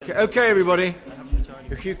Okay, everybody.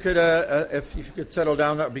 If you could settle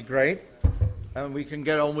down, that would be great, and we can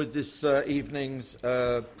get on with this evening's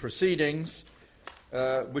proceedings,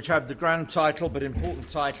 which have the grand title, but important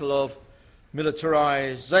title of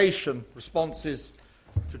Militarization: Responses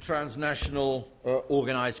to Transnational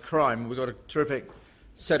Organized Crime. We've got a terrific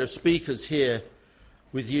set of speakers here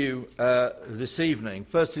with you this evening.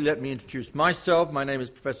 Firstly, let me introduce myself. My name is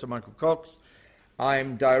Professor Michael Cox.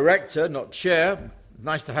 I'm director, not chair.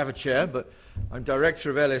 Nice to have a chair, but I'm director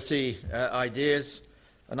of LSE Ideas,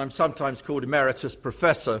 and I'm sometimes called Emeritus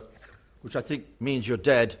Professor, which I think means you're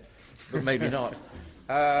dead, but maybe not.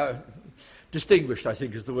 Distinguished, I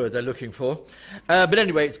think, is the word they're looking for. But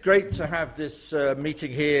anyway, it's great to have this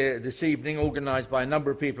meeting here this evening, organised by a number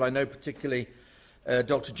of people I know, particularly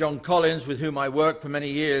Dr. John Collins, with whom I worked for many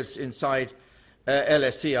years inside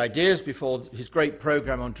LSE Ideas before his great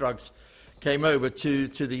programme on drugs came over to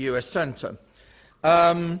the US Centre.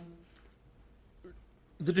 The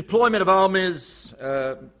deployment of armies,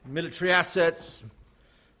 military assets,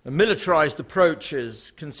 and militarized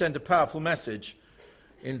approaches can send a powerful message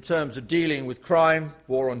in terms of dealing with crime,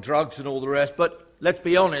 war on drugs and all the rest. But let's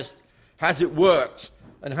be honest, has it worked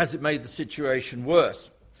and has it made the situation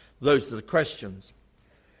worse? Those are the questions.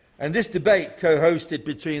 And this debate, co-hosted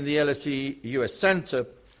between the LSE US Centre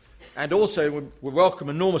and also, we welcome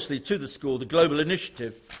enormously to the school, the Global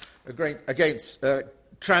Initiative against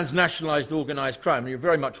transnationalized organised crime. And you're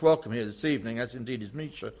very much welcome here this evening, as indeed is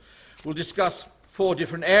Misha. We'll discuss 4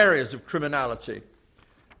 different areas of criminality: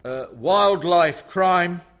 wildlife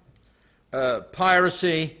crime,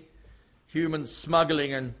 piracy, human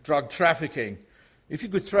smuggling and drug trafficking. If you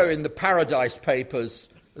could throw in the Paradise Papers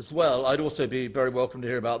as well, I'd also be very welcome to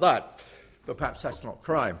hear about that. But perhaps that's not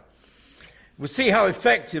crime. We'll see how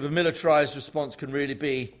effective a militarised response can really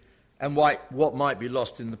be and what might be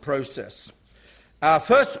lost in the process. Our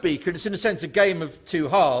first speaker, and it's in a sense a game of two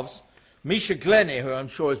halves, Misha Glenny, who I'm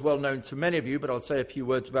sure is well known to many of you, but I'll say a few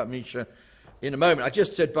words about Misha in a moment. I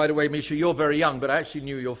just said, by the way, Misha, you're very young, but I actually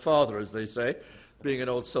knew your father, as they say, being an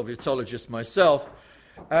old Sovietologist myself.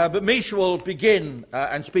 But Misha will begin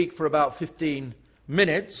and speak for about 15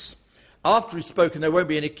 minutes. After he's spoken, there won't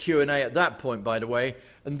be any Q&A at that point, by the way,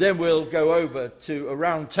 and then we'll go over to a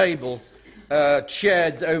round table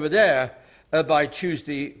chaired over there by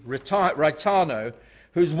Tuesday Raitano,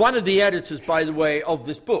 who's one of the editors, by the way, of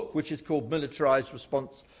this book, which is called Militarized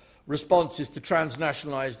Responses to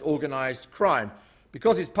Transnationalized Organized Crime.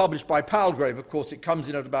 Because it's published by Palgrave, of course, it comes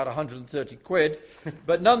in at about 130 quid.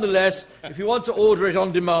 But nonetheless, if you want to order it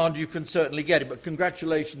on demand, you can certainly get it. But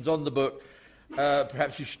congratulations on the book.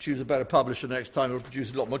 Perhaps you should choose a better publisher next time. It'll produce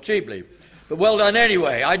it a lot more cheaply. But well done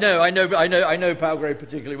anyway. I know Palgrave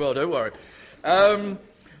particularly well, don't worry.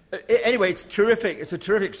 Anyway, it's terrific. It's a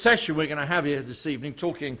terrific session we're going to have here this evening,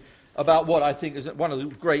 talking about what I think is one of the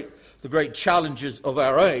great challenges of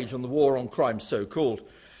our age on the war on crime, so-called.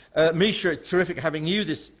 Misha, it's terrific having you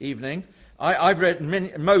this evening. I've read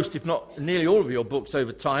most, if not nearly all of your books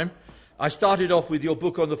over time. I started off with your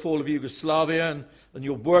book on the fall of Yugoslavia and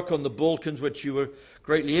your work on the Balkans, which you were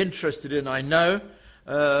greatly interested in, I know.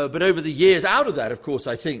 But over the years, out of that, of course,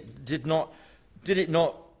 I think, did it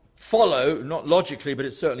not follow, not logically, but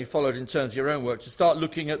it certainly followed in terms of your own work, to start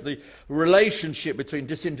looking at the relationship between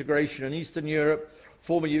disintegration in Eastern Europe,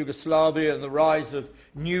 former Yugoslavia, and the rise of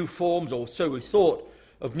new forms, or so we thought,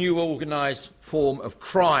 of new organised form of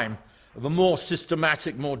crime, of a more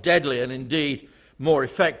systematic, more deadly, and indeed more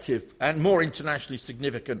effective and more internationally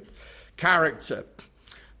significant character.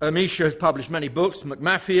 Misha has published many books: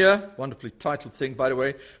 McMafia, wonderfully titled thing, by the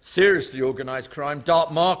way, Seriously Organised Crime,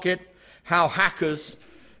 Dark Market, How Hackers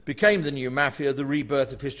Became the New Mafia, The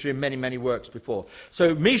Rebirth of History, and many, many works before.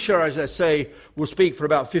 So Misha, as I say, will speak for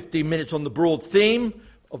about 15 minutes on the broad theme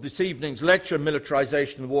of this evening's lecture,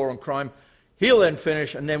 Militarization and the War on Crime. He'll then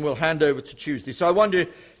finish, and then we'll hand over to Tuesday. So I wonder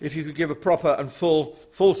if you could give a proper and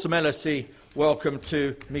fulsome LSE welcome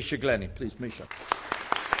to Misha Glenny. Please, Misha.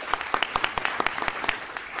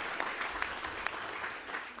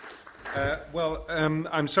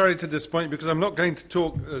 I'm sorry to disappoint you, because I'm not going to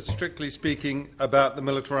talk, strictly speaking, about the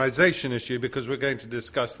militarization issue, because we're going to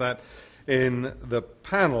discuss that in the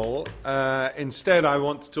panel. Instead, I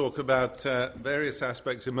want to talk about various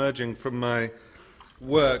aspects emerging from my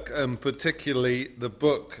work, particularly the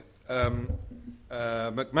book McMafia,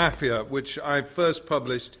 which I first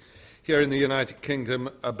published here in the United Kingdom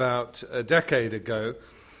about a decade ago.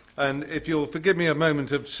 And if you'll forgive me a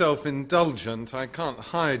moment of self-indulgence, I can't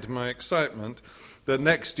hide my excitement that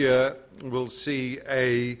next year we'll see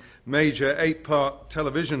a major 8-part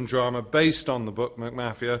television drama based on the book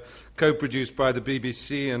McMafia, co-produced by the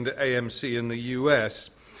BBC and AMC in the US.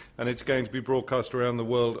 and it's going to be broadcast around the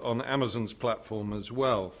world on Amazon's platform as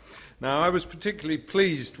well. Now, I was particularly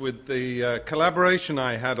pleased with the collaboration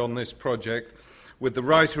I had on this project with the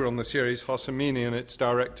writer on the series, Hosseini, and its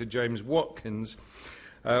director, James Watkins.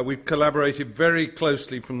 We've collaborated very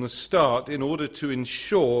closely from the start in order to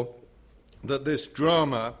ensure that this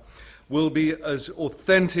drama will be as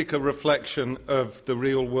authentic a reflection of the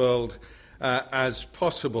real world as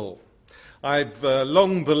possible. I've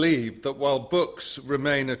long believed that while books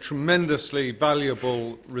remain a tremendously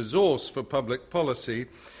valuable resource for public policy,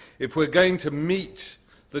 if we're going to meet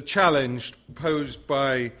the challenge posed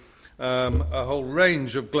by a whole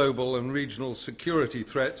range of global and regional security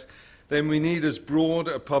threats, then we need as broad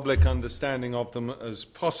a public understanding of them as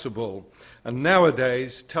possible. And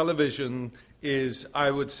nowadays, television is, I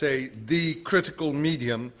would say, the critical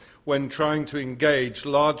medium when trying to engage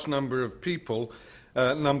large numbers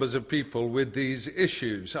of people with these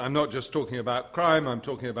issues. I'm not just talking about crime, I'm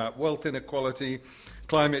talking about wealth inequality,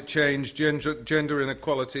 climate change, gender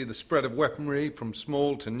inequality, the spread of weaponry from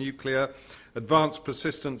small to nuclear, advanced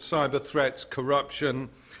persistent cyber threats, corruption,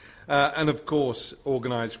 and of course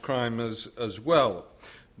organised crime as well.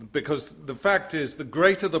 Because the fact is, the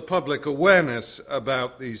greater the public awareness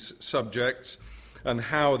about these subjects and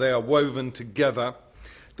how they are woven together,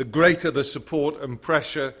 the greater the support and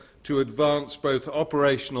pressure to advance both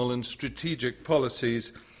operational and strategic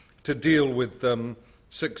policies to deal with them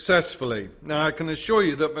successfully. Now, I can assure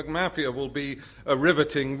you that McMafia will be a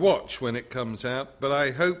riveting watch when it comes out, but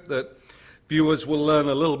I hope that viewers will learn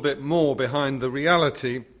a little bit more behind the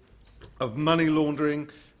reality of money laundering,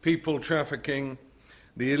 people trafficking,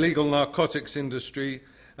 the illegal narcotics industry,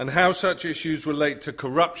 and how such issues relate to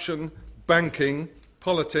corruption, banking,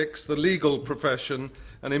 politics, the legal profession,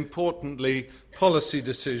 and importantly, policy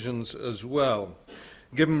decisions as well.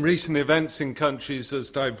 Given recent events in countries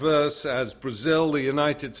as diverse as Brazil, the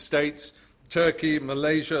United States, Turkey,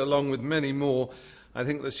 Malaysia, along with many more, I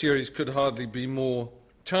think the series could hardly be more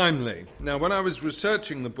timely. Now, when I was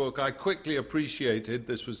researching the book, I quickly appreciated,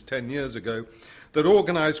 this was 10 years ago, that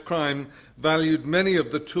organised crime valued many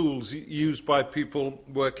of the tools used by people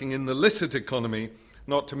working in the illicit economy,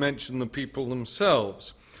 not to mention the people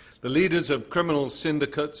themselves. The leaders of criminal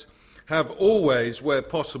syndicates have always, where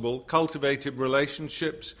possible, cultivated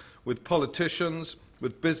relationships with politicians,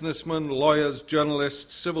 with businessmen, lawyers,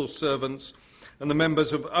 journalists, civil servants, and the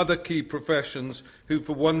members of other key professions who,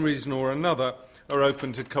 for one reason or another, are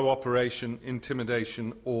open to cooperation,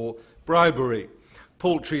 intimidation, or bribery.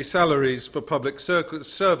 Paltry salaries for public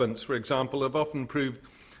servants, for example, have often proved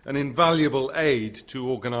an invaluable aid to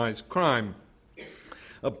organised crime.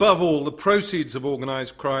 Above all, the proceeds of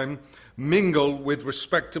organised crime mingle with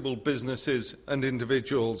respectable businesses and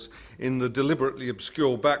individuals in the deliberately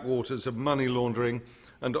obscure backwaters of money laundering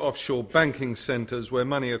and offshore banking centres where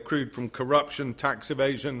money accrued from corruption, tax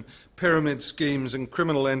evasion, pyramid schemes and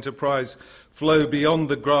criminal enterprise flow beyond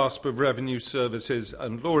the grasp of revenue services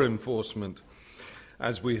and law enforcement,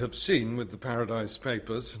 as we have seen with the Paradise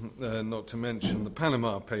Papers, not to mention the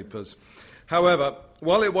Panama Papers. However,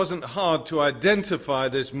 while it wasn't hard to identify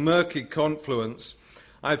this murky confluence,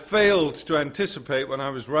 I failed to anticipate when I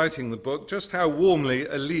was writing the book just how warmly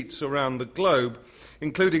elites around the globe,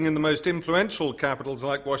 including in the most influential capitals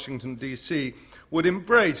like Washington, D.C., would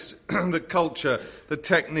embrace the culture, the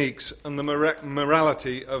techniques, and the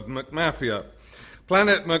morality of McMafia.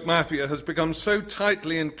 Planet McMafia has become so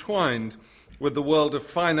tightly entwined with the world of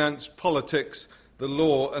finance, politics, the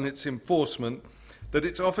law, and its enforcement that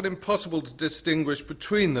it's often impossible to distinguish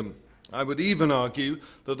between them. I would even argue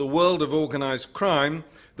that the world of organised crime,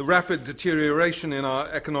 the rapid deterioration in our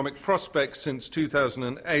economic prospects since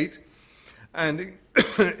 2008, and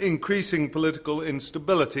increasing political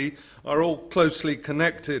instability are all closely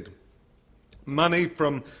connected. Money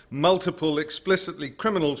from multiple explicitly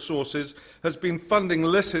criminal sources has been funding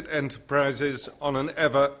illicit enterprises on an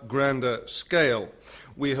ever grander scale.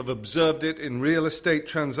 We have observed it in real estate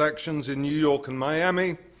transactions in New York and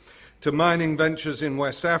Miami, to mining ventures in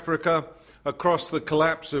West Africa, across the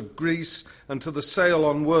collapse of Greece, and to the sale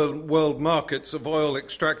on world markets of oil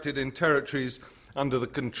extracted in territories under the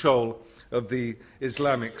control of the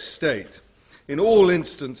Islamic State. In all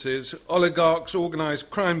instances, oligarchs, organised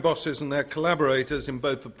crime bosses and their collaborators in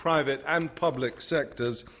both the private and public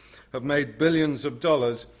sectors have made billions of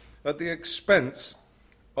dollars at the expense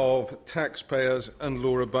of taxpayers and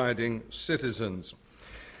law-abiding citizens.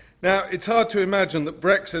 Now, it's hard to imagine that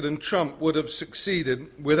Brexit and Trump would have succeeded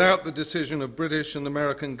without the decision of British and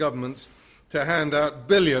American governments to hand out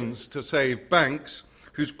billions to save banks,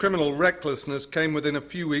 whose criminal recklessness came within a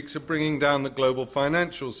few weeks of bringing down the global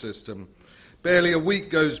financial system. Barely a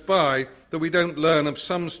week goes by that we don't learn of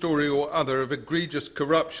some story or other of egregious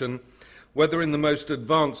corruption, whether in the most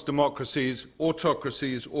advanced democracies,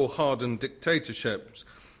 autocracies, or hardened dictatorships.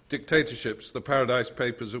 The Paradise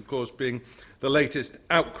Papers, of course, being the latest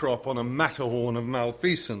outcrop on a Matterhorn of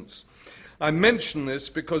malfeasance. I mention this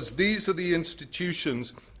because these are the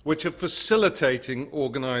institutions which are facilitating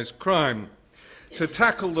organised crime. To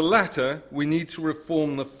tackle the latter, we need to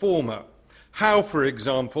reform the former. How, for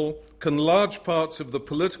example, can large parts of the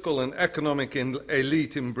political and economic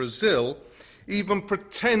elite in Brazil even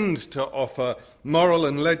pretend to offer moral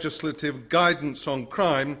and legislative guidance on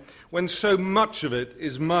crime when so much of it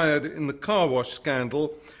is mired in the car wash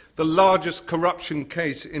scandal, the largest corruption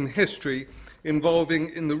case in history, involving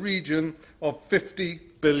in the region of $50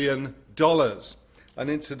 billion. And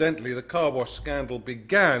incidentally, the car wash scandal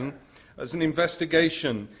began as an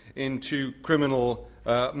investigation into criminal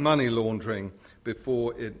money laundering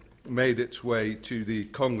before it made its way to the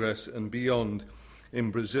Congress and beyond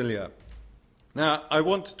in Brasilia. Now, I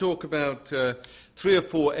want to talk about 3 or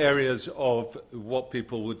 4 areas of what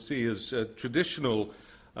people would see as traditional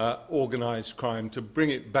organised crime to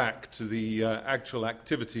bring it back to the actual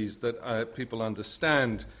activities that people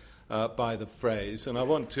understand by the phrase. And I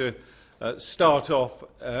want to start off,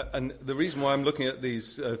 and the reason why I'm looking at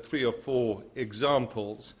these 3 or 4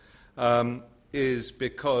 examples is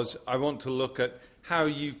because I want to look at how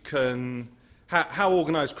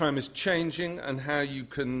organised crime is changing and how you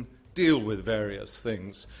can deal with various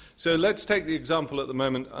things. So let's take the example at the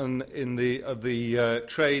moment of the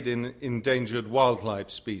trade in endangered wildlife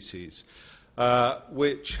species,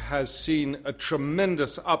 which has seen a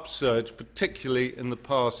tremendous upsurge, particularly in the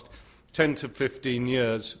past 10 to 15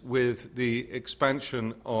 years with the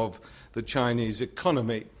expansion of the Chinese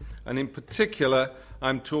economy. And in particular,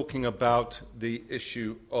 I'm talking about the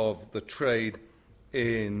issue of the trade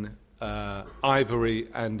in ivory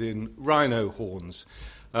and in rhino horns.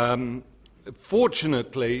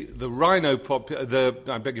 Fortunately, the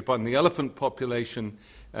elephant population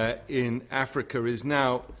in Africa is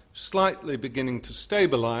now slightly beginning to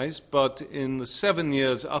stabilize, but in the 7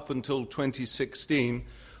 years up until 2016,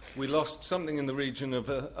 we lost something in the region of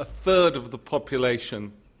a third of the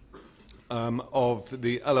population of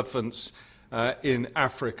the elephants in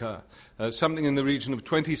Africa. Something in the region of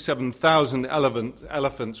 27,000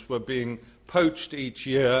 elephants were being poached each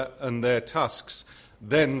year, and their tusks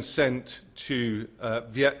then sent to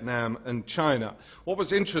Vietnam and China. What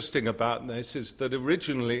was interesting about this is that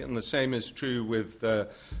originally, and the same is true with the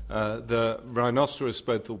rhinoceros,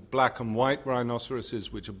 both the black and white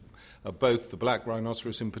rhinoceroses, which are both, the black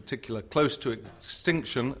rhinoceros in particular, close to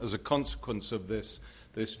extinction as a consequence of this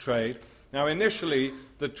trade. Now, initially,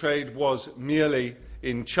 the trade was merely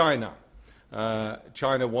in China.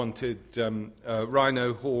 China wanted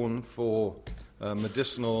rhino horn for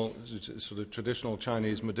medicinal, sort of traditional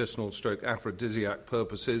Chinese medicinal stroke aphrodisiac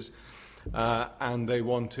purposes, and they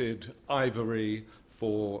wanted ivory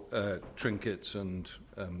for trinkets and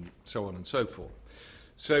so on and so forth.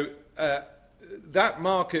 So that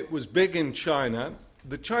market was big in China.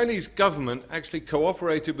 The Chinese government actually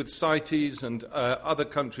cooperated with CITES and other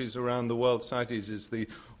countries around the world. CITES is the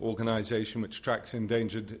organization which tracks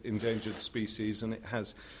endangered species, and it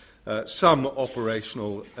has some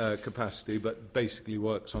operational capacity, but basically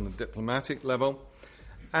works on a diplomatic level.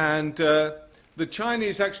 And the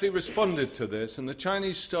Chinese actually responded to this, and the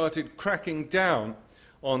Chinese started cracking down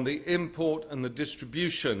on the import and the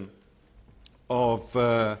distribution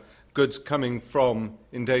of goods coming from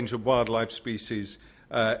endangered wildlife species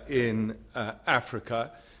in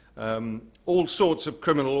Africa. All sorts of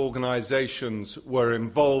criminal organizations were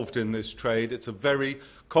involved in this trade. It's a very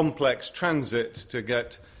complex transit to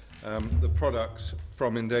get the products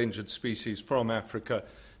from endangered species from Africa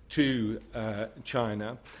to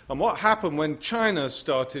China. And what happened when China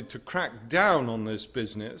started to crack down on this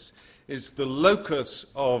business is the locus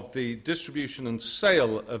of the distribution and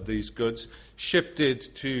sale of these goods shifted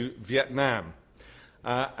to Vietnam.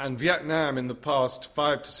 And Vietnam, in the past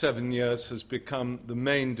 5 to 7 years, has become the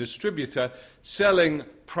main distributor, selling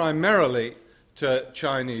primarily to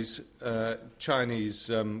Chinese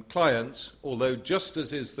clients, although just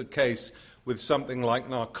as is the case with something like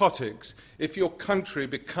narcotics, if your country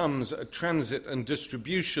becomes a transit and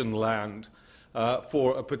distribution land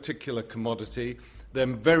for a particular commodity,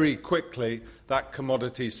 then very quickly that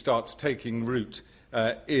commodity starts taking root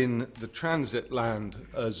in the transit land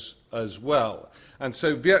as well. And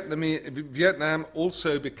so Vietnam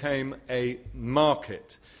also became a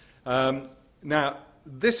market. Now,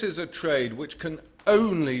 this is a trade which can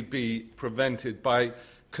only be prevented by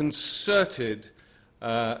concerted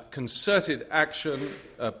concerted action,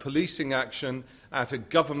 policing action at a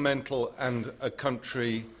governmental and a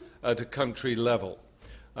country level.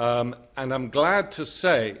 And I'm glad to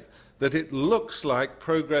say that it looks like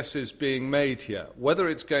progress is being made here. Whether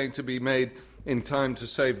it's going to be made in time to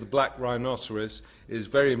save the black rhinoceros is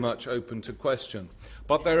very much open to question.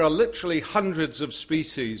 But there are literally hundreds of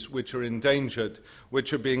species which are endangered,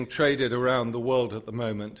 which are being traded around the world at the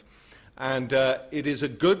moment. And it is a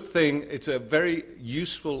good thing, it's a very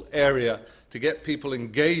useful area to get people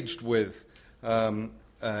engaged with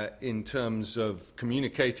in terms of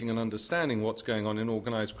communicating and understanding what's going on in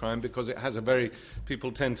organised crime, because it has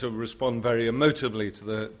people tend to respond very emotively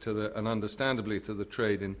and understandably to the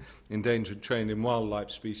trade in endangered trade in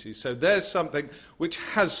wildlife species. So there's something which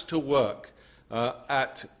has to work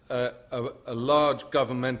at a large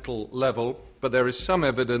governmental level, but there is some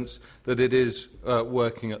evidence that it is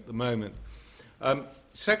working at the moment.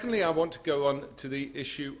 Secondly, I want to go on to the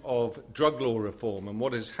issue of drug law reform and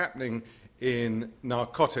what is happening in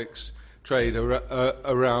narcotics trade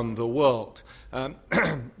around the world.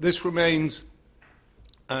 This remains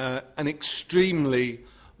an extremely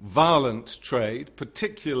violent trade,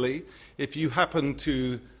 particularly if you happen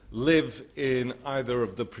to live in either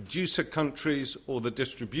of the producer countries or the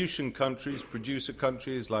distribution countries. Producer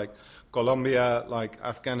countries like Colombia, like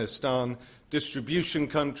Afghanistan. Distribution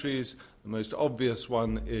countries, the most obvious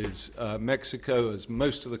one is Mexico, as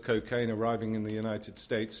most of the cocaine arriving in the United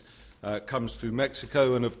States comes through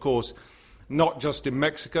Mexico. And of course, not just in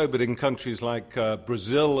Mexico, but in countries like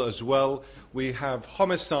Brazil as well, we have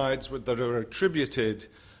homicides that are attributed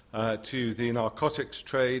to the narcotics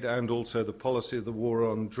trade and also the policy of the war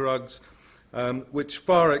on drugs, which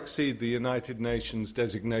far exceed the United Nations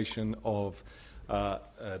designation of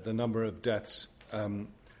the number of deaths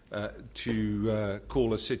to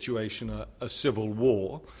call a situation a civil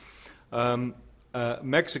war.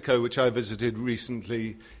 Mexico, which I visited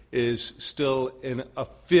recently, is still in a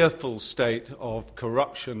fearful state of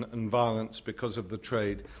corruption and violence because of the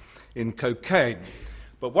trade in cocaine.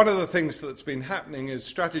 But one of the things that's been happening is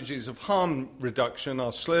strategies of harm reduction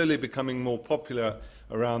are slowly becoming more popular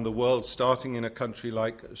around the world, starting in a country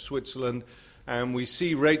like Switzerland. And we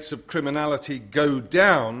see rates of criminality go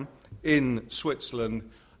down in Switzerland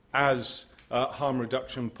as harm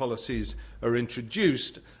reduction policies are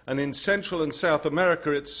introduced. And in Central and South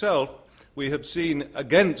America itself, we have seen,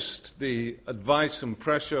 against the advice and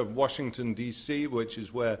pressure of Washington, D.C., which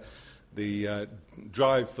is where the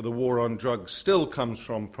drive for the war on drugs still comes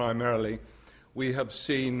from primarily, we have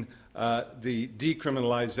seen the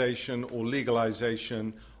decriminalization or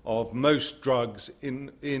legalization of most drugs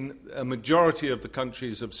in a majority of the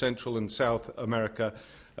countries of Central and South America,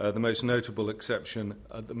 the most notable exception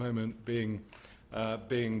at the moment being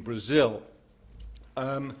Brazil.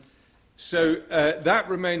 So that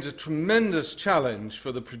remains a tremendous challenge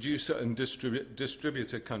for the producer and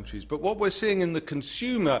distributor countries. But what we're seeing in the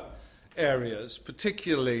consumer areas,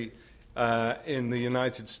 particularly in the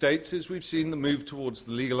United States, is we've seen the move towards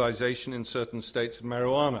the legalization in certain states of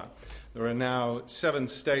marijuana. There are now 7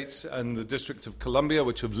 states and the District of Columbia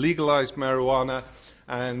which have legalized marijuana,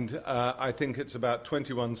 and I think it's about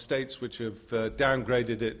 21 states which have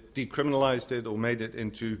downgraded it, decriminalized it, or made it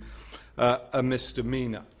into a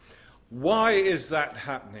misdemeanor. Why is that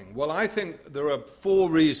happening? Well, I think there are 4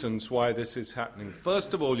 reasons why this is happening.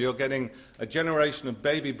 First of all, you're getting a generation of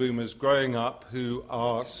baby boomers growing up who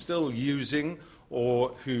are still using or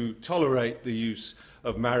who tolerate the use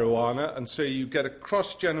of marijuana, and so you get a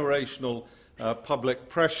cross-generational public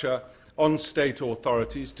pressure on state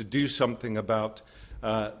authorities to do something about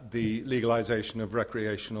the legalization of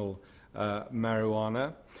recreational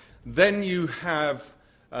marijuana. Then you have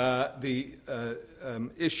the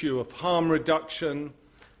issue of harm reduction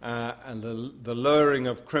and the lowering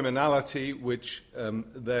of criminality, which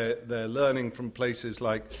they're learning from places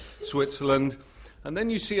like Switzerland. And then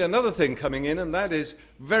you see another thing coming in, and that is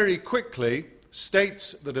very quickly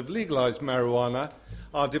states that have legalized marijuana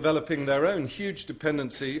are developing their own huge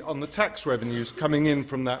dependency on the tax revenues coming in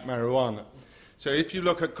from that marijuana. So if you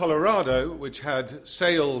look at Colorado, which had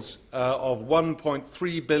sales of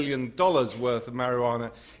 $1.3 billion worth of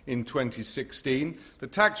marijuana in 2016, the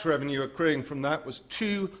tax revenue accruing from that was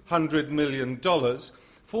 $200 million,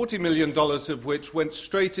 $40 million of which went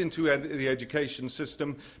straight into the education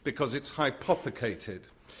system because it's hypothecated.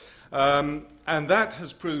 And that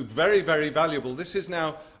has proved very, very valuable. This is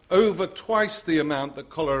now over twice the amount that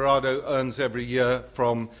Colorado earns every year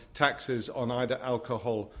from taxes on either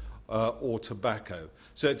alcohol or tobacco.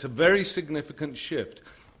 So it's a very significant shift.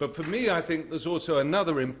 But for me, I think there's also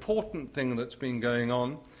another important thing that's been going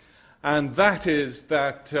on, and that is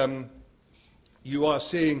that you are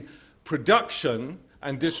seeing production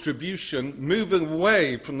and distribution moving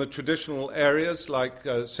away from the traditional areas like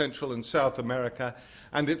Central and South America,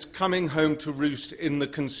 and it's coming home to roost in the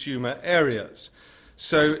consumer areas.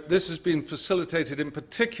 So this has been facilitated in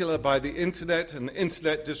particular by the internet and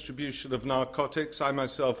internet distribution of narcotics. I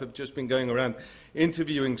myself have just been going around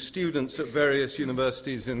interviewing students at various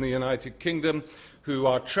universities in the United Kingdom who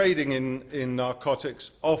are trading in narcotics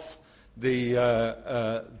off the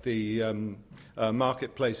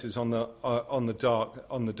marketplaces on the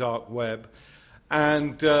dark web.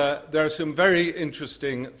 And there are some very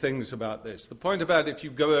interesting things about this. The point about if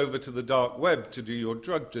you go over to the dark web to do your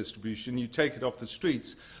drug distribution, you take it off the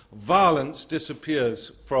streets, violence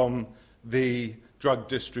disappears from the drug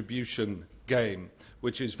distribution game,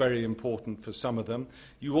 which is very important for some of them.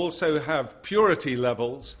 You also have purity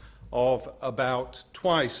levels of about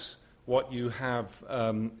twice what you have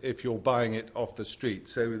if you're buying it off the street.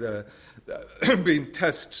 So there have been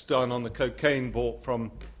tests done on the cocaine bought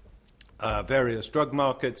from various drug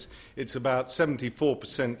markets. It's about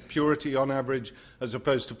 74% purity on average, as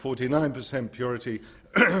opposed to 49% purity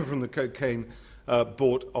from the cocaine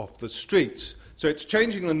bought off the streets. So it's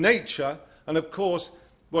changing the nature, and of course,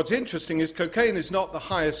 what's interesting is cocaine is not the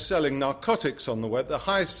highest selling narcotics on the web. The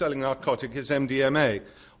highest selling narcotic is MDMA,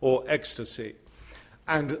 or ecstasy.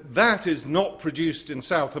 And that is not produced in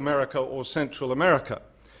South America or Central America.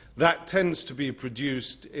 That tends to be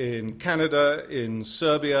produced in Canada, in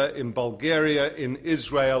Serbia, in Bulgaria, in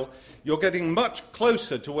Israel. You're getting much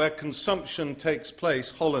closer to where consumption takes place,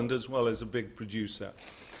 Holland as well as a big producer.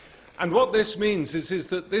 And what this means is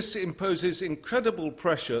that this imposes incredible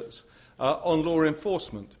pressures on law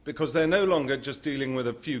enforcement, because they're no longer just dealing with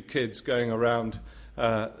a few kids going around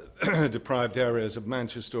deprived areas of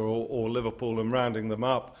Manchester or Liverpool and rounding them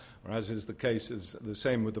up, or as is the case, is the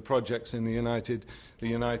same with the projects in the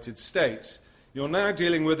United States. You're now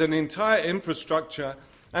dealing with an entire infrastructure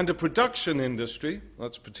and a production industry,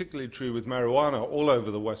 that's particularly true with marijuana all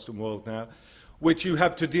over the Western world now, which you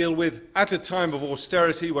have to deal with at a time of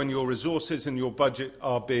austerity when your resources and your budget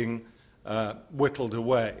are being whittled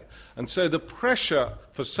away. And so the pressure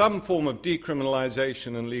for some form of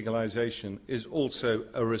decriminalisation and legalisation is also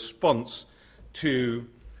a response to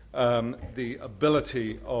the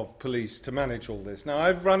ability of police to manage all this. Now,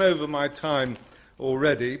 I've run over my time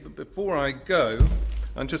already, but before I go,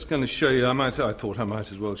 I'm just going to show you, I thought I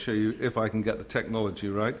might as well show you, if I can get the technology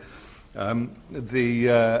right, here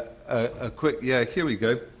we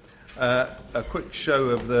go. A quick show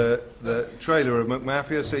of the trailer of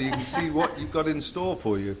McMafia so you can see what you've got in store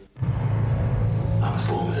for you. I was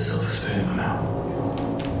born with a silver spoon in my mouth.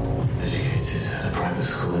 Educated at a private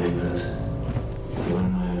school in England.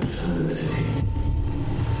 Run my own firm in the city.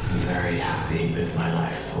 I'm very happy with my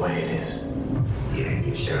life the way it is. Yeah,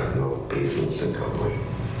 you set up no business in company.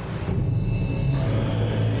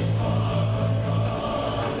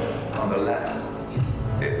 On the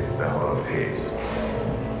left is the whole of peace.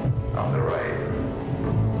 On the right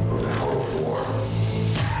was the whole of war.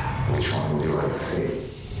 Which one would you like to see?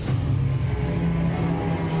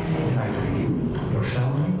 Either you, your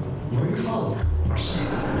family, or your father, or son.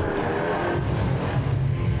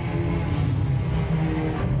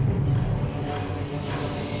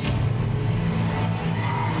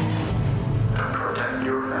 Protect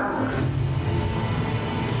your family.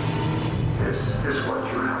 This is what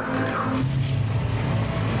you have to do.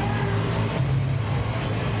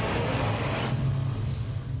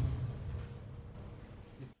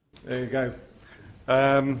 There you go.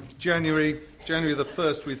 January the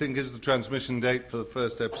 1st, we think, is the transmission date for the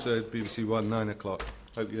first episode, BBC One, 9 o'clock.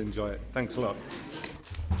 Hope you enjoy it. Thanks a lot.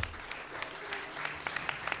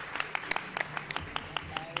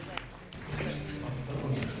 Can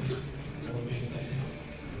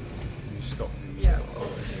you stop? Yeah.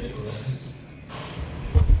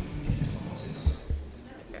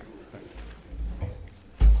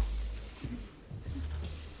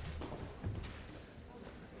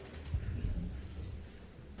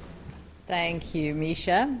 Thank you,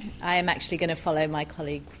 Misha. I am actually going to follow my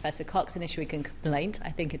colleague, Professor Cox, and issue a complaint. I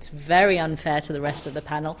think it's very unfair to the rest of the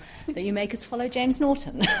panel that you make us follow James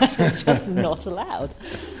Norton. It's just not allowed.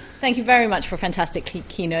 Thank you very much for a fantastic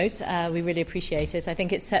keynote. We really appreciate it. I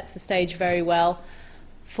think it sets the stage very well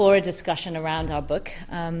for a discussion around our book.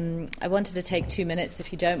 I wanted to take 2 minutes,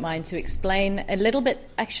 if you don't mind, to explain a little bit,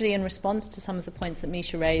 actually in response to some of the points that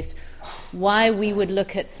Misha raised, why we would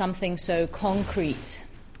look at something so concrete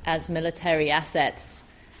as military assets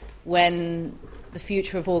when the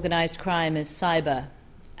future of organised crime is cyber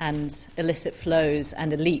and illicit flows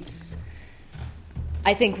and elites.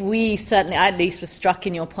 I think we certainly, at least, were struck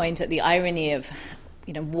in your point at the irony of,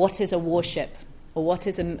 what is a warship Or what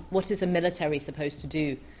is a military supposed to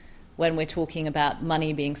do when we're talking about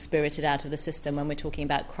money being spirited out of the system, when we're talking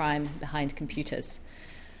about crime behind computers?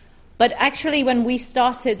 But actually, when we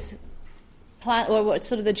started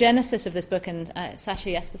sort of the genesis of this book, and Sasha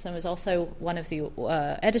Jespersen was also one of the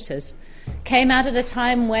editors, came out at a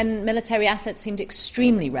time when military assets seemed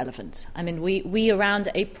extremely relevant. I mean, we around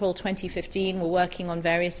April 2015 were working on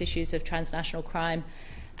various issues of transnational crime,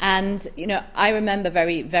 and I remember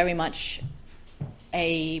very, very much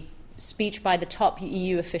a speech by the top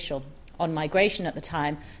EU official on migration at the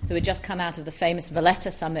time, who had just come out of the famous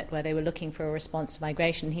Valletta summit where they were looking for a response to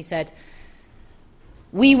migration. He said,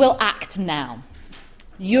 "We will act now.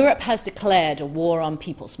 Europe has declared a war on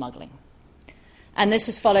people smuggling." And this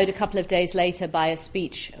was followed a couple of days later by a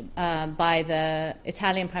speech by the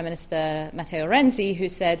Italian Prime Minister Matteo Renzi, who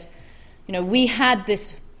said, we had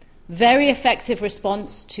this very effective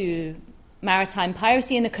response to maritime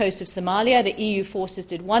piracy in the coast of Somalia. The EU forces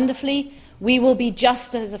did wonderfully. We will be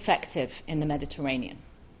just as effective in the Mediterranean.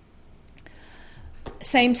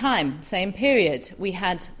 Same time, same period, we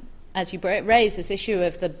had, as you raised, this issue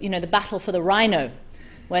of the battle for the rhino,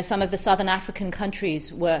 where some of the southern African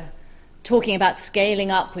countries were talking about scaling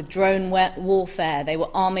up with drone warfare. They were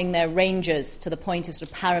arming their rangers to the point of sort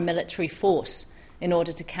of paramilitary force in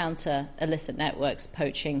order to counter illicit networks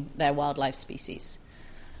poaching their wildlife species.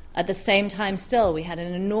 At the same time still, we had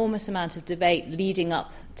an enormous amount of debate leading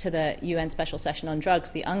up to the UN Special Session on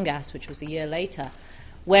Drugs, the UNGAS, which was a year later,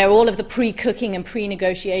 where all of the pre-cooking and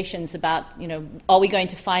pre-negotiations about, are we going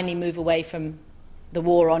to finally move away from the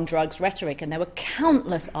war on drugs rhetoric? And there were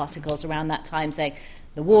countless articles around that time saying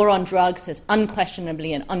the war on drugs has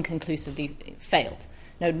unquestionably and unconclusively failed.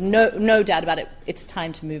 No doubt about it, it's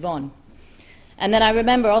time to move on. And then I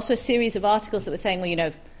remember also a series of articles that were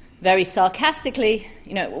saying, very sarcastically,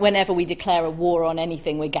 whenever we declare a war on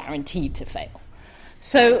anything, we're guaranteed to fail.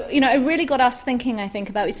 So, it really got us thinking, I think,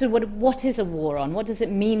 about what is a war on? What does it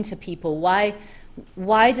mean to people? Why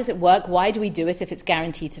does it work? Why do we do it if it's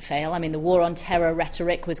guaranteed to fail? I mean, the war on terror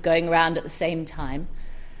rhetoric was going around at the same time.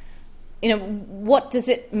 What does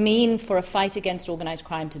it mean for a fight against organized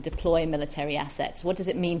crime to deploy military assets? What does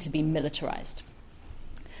it mean to be militarized?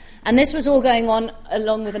 And this was all going on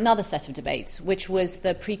along with another set of debates, which was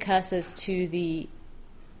the precursors to the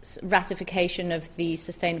ratification of the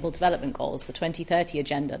Sustainable Development Goals, the 2030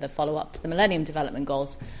 Agenda, the follow-up to the Millennium Development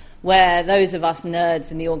Goals, where those of us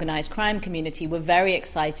nerds in the organized crime community were very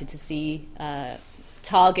excited to see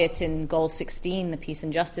target in Goal 16, the Peace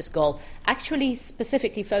and Justice Goal, actually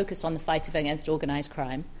specifically focused on the fight against organized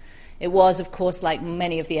crime. It was, of course, like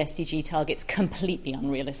many of the SDG targets, completely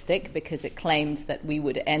unrealistic because it claimed that we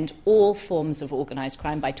would end all forms of organized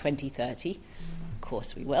crime by 2030. Of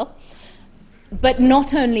course we will. But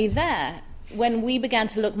not only there, when we began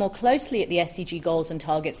to look more closely at the SDG goals and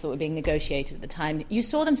targets that were being negotiated at the time, you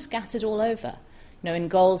saw them scattered all over. In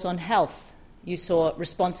goals on health, you saw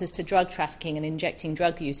responses to drug trafficking and injecting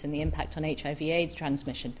drug use and the impact on HIV/AIDS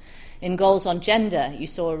transmission. In goals on gender, you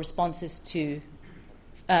saw responses to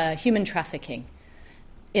human trafficking.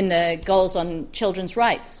 In the goals on children's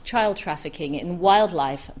rights, child trafficking, in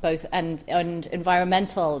wildlife, both and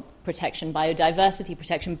environmental protection, biodiversity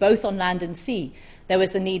protection, both on land and sea, there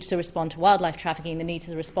was the need to respond to wildlife trafficking, the need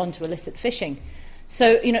to respond to illicit fishing.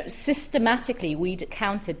 So, systematically, we'd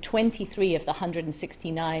counted 23 of the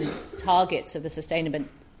 169 targets of the Sustainable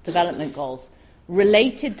Development Goals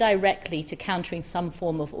related directly to countering some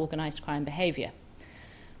form of organized crime behavior,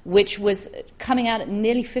 which was coming out at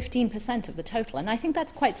nearly 15% of the total. And I think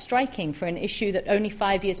that's quite striking for an issue that only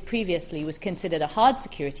 5 years previously was considered a hard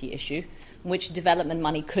security issue, in which development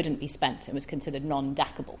money couldn't be spent. It was considered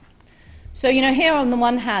non-DACable. So, here on the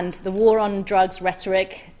one hand, the war on drugs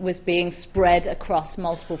rhetoric was being spread across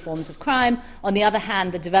multiple forms of crime. On the other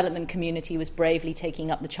hand, the development community was bravely taking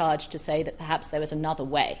up the charge to say that perhaps there was another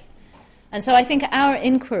way. And so I think our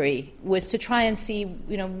inquiry was to try and see,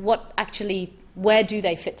 where do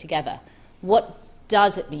they fit together? What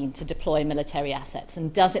does it mean to deploy military assets?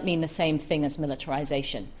 And does it mean the same thing as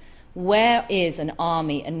militarization? Where is an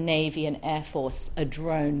army, a navy, an air force, a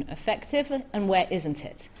drone effective, and where isn't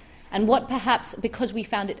it? And what perhaps, because we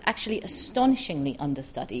found it actually astonishingly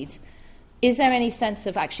understudied, is there any sense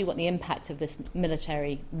of actually what the impact of this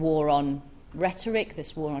military war on rhetoric,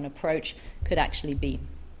 this war on approach, could actually be?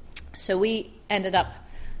 So we ended up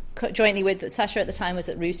jointly with Sasha at the time was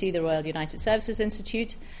at RUSI, the Royal United Services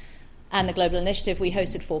Institute, and the Global Initiative. We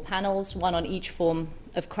hosted 4 panels, one on each form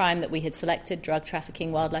of crime that we had selected: drug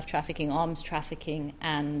trafficking, wildlife trafficking, arms trafficking,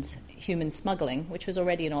 and human smuggling, which was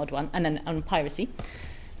already an odd one, and then on piracy.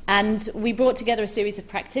 And we brought together a series of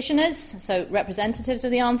practitioners, so representatives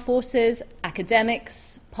of the armed forces,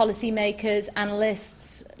 academics, policymakers,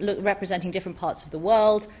 analysts, representing different parts of the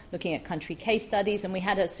world, looking at country case studies, and we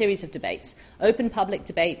had a series of debates, open public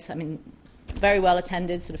debates, very well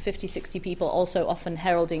attended, sort of 50, 60 people, also often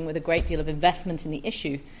heralding with a great deal of investment in the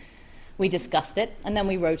issue. We discussed it, and then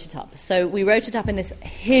we wrote it up. So we wrote it up in this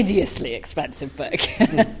hideously expensive book,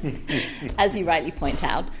 as you rightly point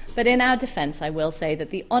out. But in our defense, I will say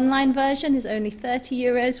that the online version is only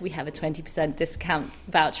 €30. We have a 20% discount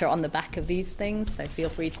voucher on the back of these things, so feel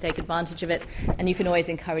free to take advantage of it. And you can always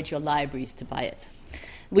encourage your libraries to buy it.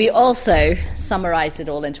 We also summarized it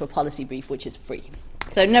all into a policy brief, which is free.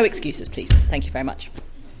 So no excuses, please. Thank you very much.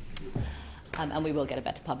 And we will get a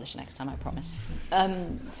better publisher next time, I promise.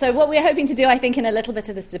 So what we're hoping to do, I think, in a little bit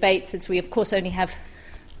of this debate, since we, of course, only have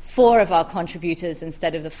 4 of our contributors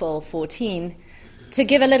instead of the full 14, to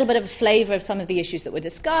give a little bit of a flavour of some of the issues that were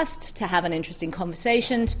discussed, to have an interesting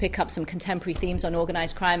conversation, to pick up some contemporary themes on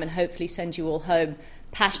organised crime, and hopefully send you all home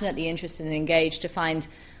passionately interested and engaged to find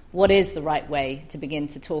what is the right way to begin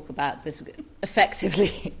to talk about this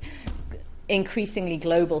effectively increasingly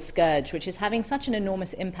global scourge, which is having such an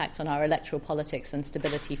enormous impact on our electoral politics and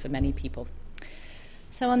stability for many people.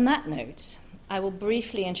 So on that note, I will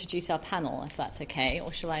briefly introduce our panel, if that's okay,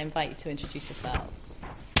 or shall I invite you to introduce yourselves?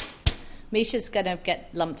 Misha's going to get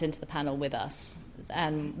lumped into the panel with us,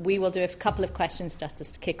 and we will do a couple of questions just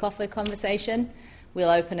as to kick off the conversation. We'll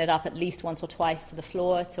open it up at least once or twice to the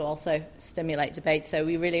floor to also stimulate debate, so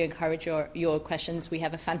we really encourage your questions. We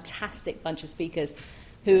have a fantastic bunch of speakers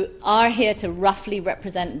who are here to roughly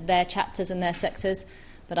represent their chapters and their sectors,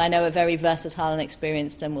 but I know are very versatile and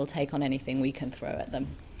experienced and will take on anything we can throw at them.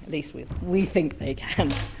 At least we think they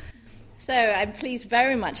can. So I'm pleased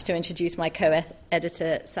very much to introduce my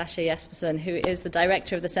co-editor, Sasha Jespersen, who is the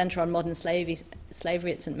director of the Centre on Modern Slavery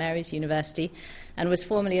at St Mary's University and was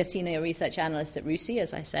formerly a senior research analyst at RUSI,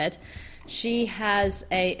 as I said. She has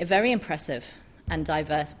a very impressive and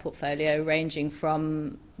diverse portfolio ranging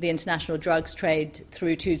from the international drugs trade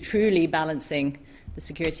through to truly balancing the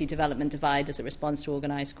security development divide as it responds to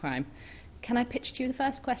organised crime. Can I pitch to you the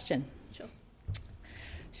first question? Sure.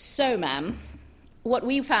 So, ma'am, what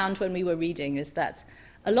we found when we were reading is that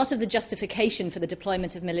a lot of the justification for the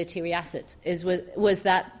deployment of military assets was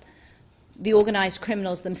that the organised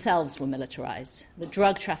criminals themselves were militarised. The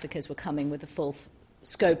drug traffickers were coming with the full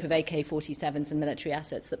scope of AK-47s and military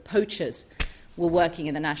assets, that poachers were working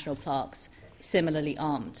in the national parks similarly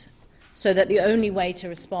armed, so that the only way to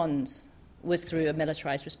respond was through a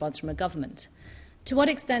militarised response from a government. To what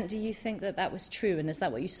extent do you think that that was true, and is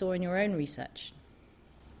that what you saw in your own research?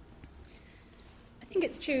 I think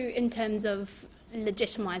it's true in terms of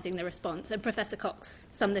legitimising the response, and Professor Cox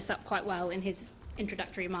summed this up quite well in his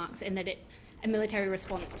introductory remarks, in that a military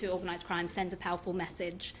response to organised crime sends a powerful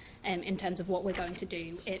message in terms of what we're going to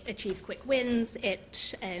do. It achieves quick wins,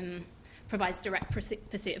 it provides direct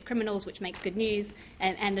pursuit of criminals, which makes good news,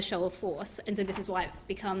 and a show of force. And so this is why it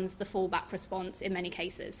becomes the fallback response in many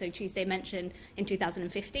cases. So Tuesday mentioned in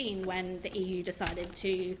 2015 when the EU decided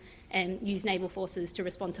to use naval forces to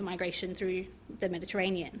respond to migration through the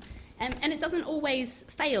Mediterranean. And it doesn't always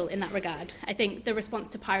fail in that regard. I think the response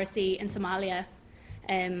to piracy in Somalia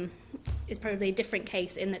is probably a different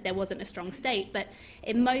case in that there wasn't a strong state, but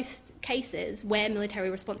in most cases where military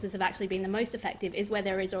responses have actually been the most effective is where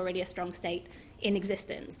there is already a strong state in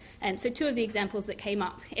existence. So 2 of the examples that came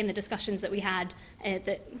up in the discussions that we had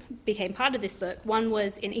that became part of this book, one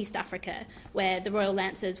was in East Africa, where the Royal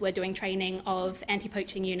Lancers were doing training of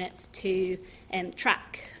anti-poaching units to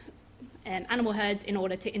track animal herds in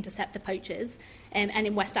order to intercept the poachers. And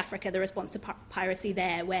in West Africa, the response to piracy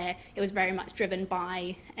there, where it was very much driven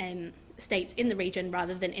by states in the region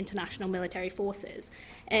rather than international military forces.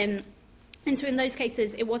 And so in those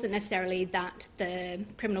cases, it wasn't necessarily that the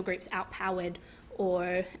criminal groups outpowered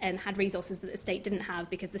or had resources that the state didn't have,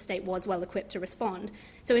 because the state was well equipped to respond.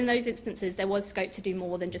 So in those instances, there was scope to do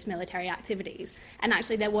more than just military activities. And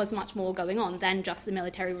actually, there was much more going on than just the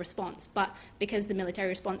military response. But because the military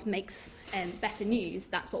response makes better news,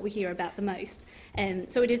 that's what we hear about the most.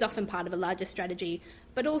 So it is often part of a larger strategy.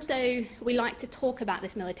 But also, we like to talk about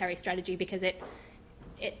this military strategy because it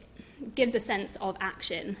gives a sense of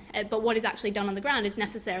action, but what is actually done on the ground is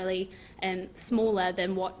necessarily smaller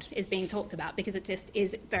than what is being talked about, because it just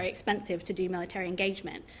is very expensive to do military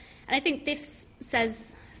engagement. And I think this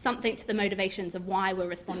says something to the motivations of why we're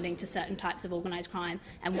responding to certain types of organised crime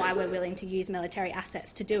and why we're willing to use military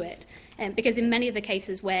assets to do it. Because in many of the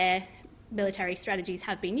cases where military strategies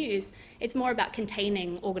have been used, it's more about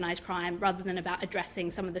containing organised crime rather than about addressing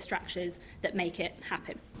some of the structures that make it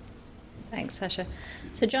happen. Thanks, Sasha.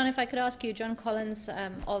 So, John, if I could ask you, John Collins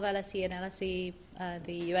of LSE and LSE,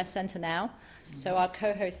 the US Centre now, so our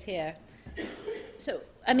co-host here. So,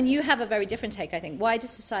 I mean, you have a very different take, I think. Why do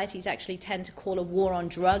societies actually tend to call a war on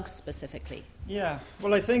drugs specifically? Yeah,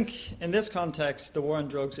 well, I think in this context, the war on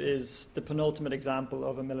drugs is the penultimate example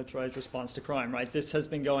of a militarized response to crime, right? This has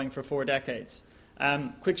been going for 4 decades.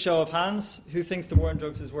 Quick show of hands, who thinks the war on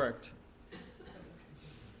drugs has worked?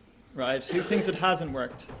 Right, who thinks it hasn't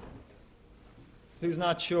worked? Who's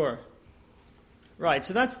not sure? Right,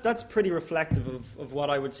 so that's pretty reflective of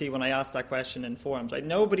what I would see when I ask that question in forums. Right?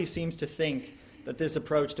 Nobody seems to think that this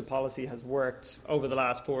approach to policy has worked over the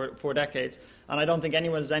last four decades, and I don't think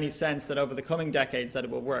anyone has any sense that over the coming decades that it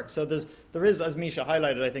will work. So there is, as Misha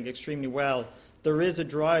highlighted, I think, extremely well, there is a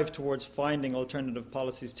drive towards finding alternative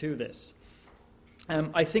policies to this.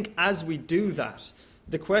 I think as we do that,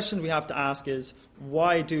 the question we have to ask is,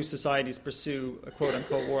 why do societies pursue a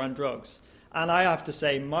quote-unquote war on drugs? And I have to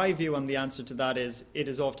say, my view on the answer to that is it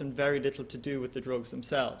is often very little to do with the drugs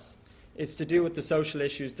themselves. It's to do with the social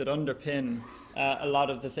issues that underpin a lot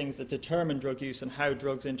of the things that determine drug use and how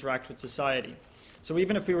drugs interact with society. So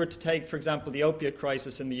even if we were to take, for example, the opiate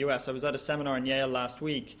crisis in the US, I was at a seminar in Yale last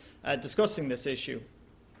week discussing this issue.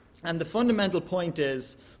 And the fundamental point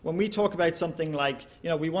is, when we talk about something like,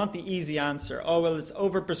 we want the easy answer. Oh, well, it's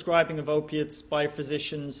overprescribing of opiates by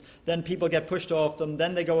physicians. Then people get pushed off them.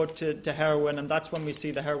 Then they go to heroin, and that's when we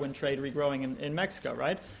see the heroin trade regrowing in Mexico,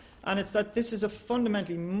 right? And it's that this is a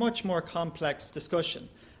fundamentally much more complex discussion.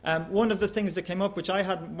 One of the things that came up,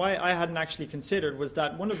 why I hadn't actually considered, was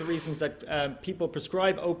that one of the reasons that people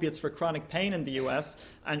prescribe opiates for chronic pain in the US,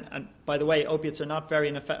 and by the way, opiates are not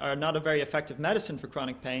a very effective medicine for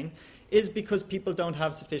chronic pain, is because people don't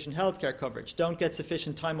have sufficient healthcare coverage, don't get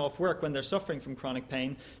sufficient time off work when they're suffering from chronic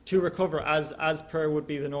pain to recover as per would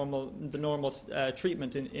be the normal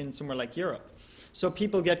treatment in somewhere like Europe. So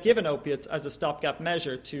people get given opiates as a stopgap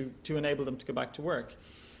measure to enable them to go back to work.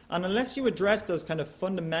 And unless you address those kind of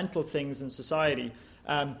fundamental things in society,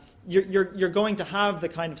 you're going to have the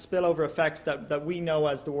kind of spillover effects that we know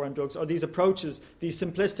as the war on drugs, or these approaches, these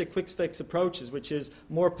simplistic quick fix approaches, which is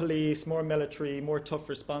more police, more military, more tough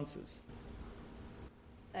responses.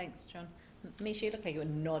 Thanks, John. Misha, you look like you were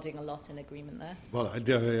nodding a lot in agreement there. Well, I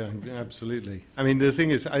do, yeah, absolutely. I mean, the thing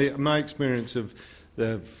is, my experience of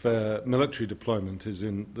military deployment is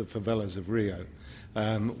in the favelas of Rio.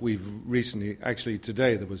 We've recently, actually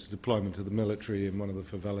today, there was a deployment of the military in one of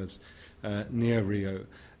the favelas near Rio.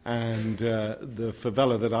 And the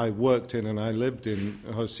favela that I worked in and I lived in,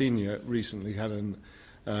 Rocinha, recently had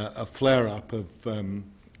a flare-up of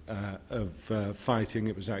fighting.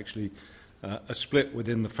 It was actually a split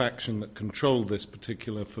within the faction that controlled this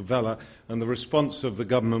particular favela, and the response of the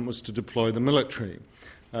government was to deploy the military.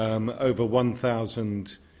 Over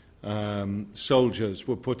 1,000 soldiers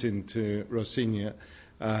were put into Rocinha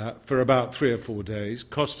for about 3 or 4 days,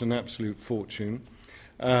 cost an absolute fortune,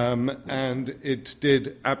 and it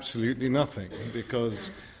did absolutely nothing because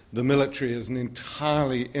the military is an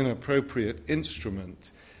entirely inappropriate instrument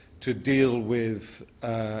to deal with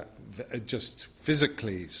just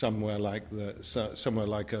physically somewhere like a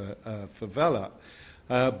favela,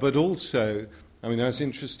 but also, I mean, I was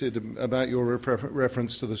interested about your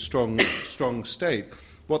reference to the strong state.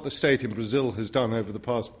 What the state in Brazil has done over the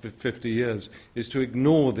past 50 years is to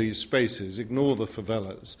ignore these spaces, ignore the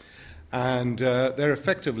favelas, and they're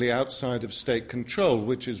effectively outside of state control,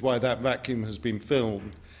 which is why that vacuum has been filled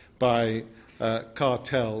by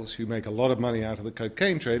cartels who make a lot of money out of the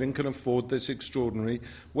cocaine trade and can afford this extraordinary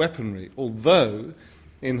weaponry. Although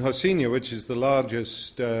in Rocinha, which is the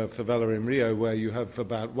largest favela in Rio, where you have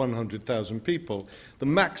about 100,000 people, the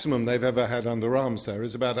maximum they've ever had under arms there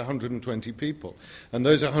is about 120 people. And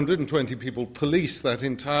those 120 people police that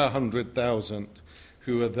entire 100,000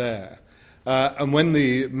 who are there. And when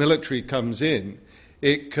the military comes in,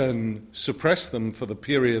 it can suppress them for the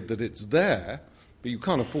period that it's there, but you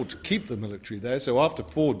can't afford to keep the military there. So after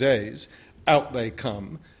 4 days, out they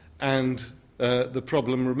come, and the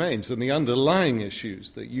problem remains. And the underlying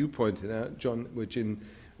issues that you pointed out, John, which in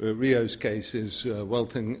Rio's case is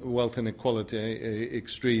wealth inequality,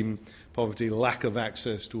 extreme poverty, lack of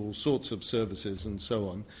access to all sorts of services and so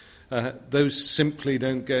on, those simply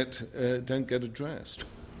don't get addressed.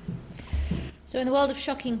 So in the world of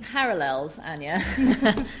shocking parallels, Anya,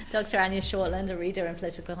 Dr. Anya Shortland, a reader in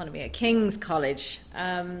political economy at King's College,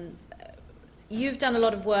 you've done a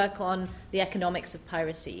lot of work on the economics of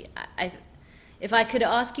piracy. If I could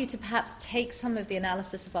ask you to perhaps take some of the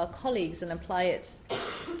analysis of our colleagues and apply it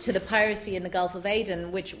to the piracy in the Gulf of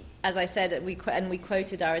Aden, which, as I said, we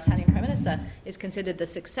quoted our Italian Prime Minister, is considered the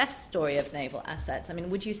success story of naval assets. I mean,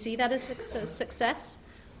 would you see that as a success?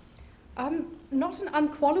 Not an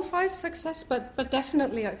unqualified success, but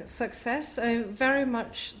definitely a success. Very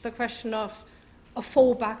much the question of a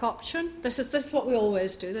fallback option. This is what we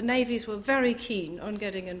always do. The navies were very keen on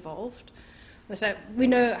getting involved. They said, we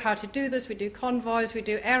know how to do this. We do convoys. We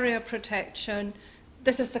do area protection.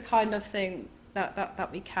 This is the kind of thing that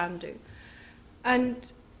we can do. And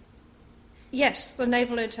yes, the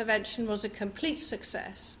naval intervention was a complete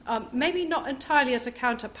success. Maybe not entirely as a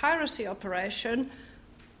counter-piracy operation,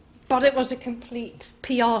 but it was a complete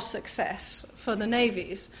PR success for the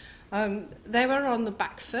navies. They were on the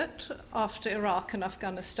back foot after Iraq and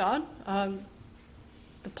Afghanistan.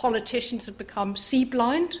 The politicians had become sea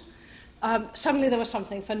blind. Suddenly there was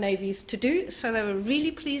something for navies to do, so they were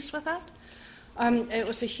really pleased with that. It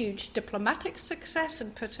was a huge diplomatic success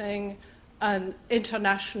in putting an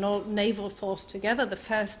international naval force together, the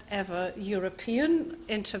first ever European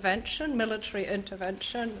intervention, military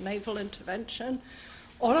intervention, naval intervention,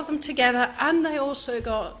 all of them together. And they also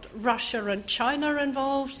got Russia and China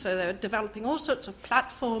involved, so they were developing all sorts of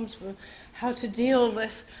platforms for how to deal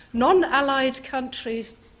with non-allied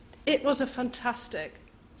countries. It was a fantastic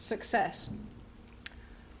success.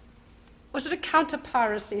 Was it a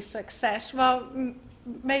counter-piracy success? Well,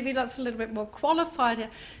 maybe that's a little bit more qualified here.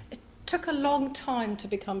 It took a long time to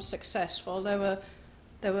become successful. They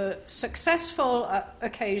were successful at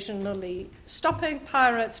occasionally stopping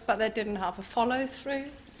pirates, but they didn't have a follow-through.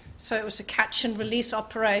 So it was a catch-and-release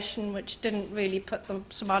operation, which didn't really put the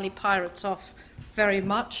Somali pirates off very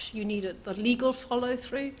much. You needed the legal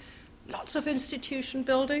follow-through, lots of institution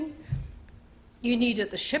building. You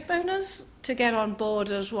needed the ship owners to get on board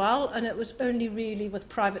as well, and it was only really with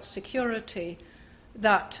private security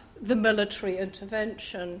that the military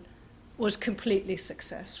intervention was completely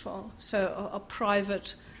successful. So a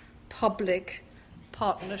private-public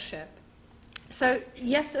partnership. So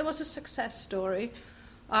yes, it was a success story,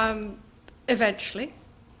 eventually.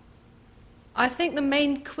 I think the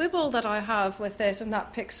main quibble that I have with it, and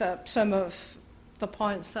that picks up some of the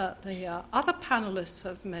points that the other panelists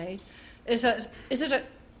have made, is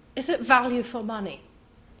it value for money?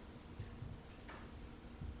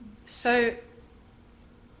 So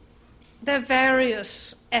there are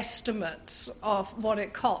various estimates of what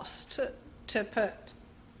it cost to put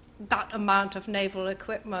that amount of naval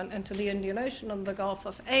equipment into the Indian Ocean and the Gulf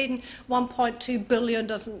of Aden. 1.2 billion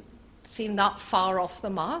doesn't seem that far off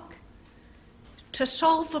the mark. To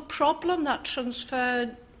solve a problem that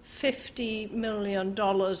transferred $50 million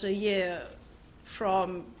a year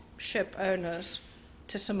from ship owners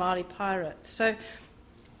to Somali pirates. So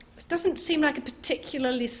it doesn't seem like a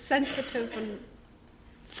particularly sensitive and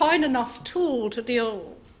fine enough tool to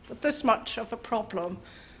deal with this much of a problem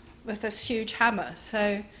with this huge hammer.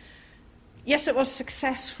 So yes, it was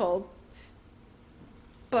successful,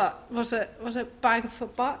 but was it bang for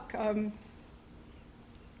buck? I'm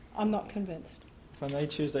not convinced. If I may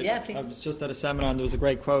choose that, yeah, please. I was just at a seminar and there was a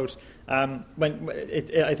great quote. I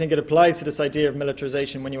think it applies to this idea of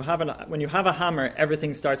militarization. When you have a hammer,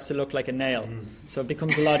 everything starts to look like a nail, so it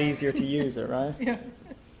becomes a lot easier to use it, right? Yeah.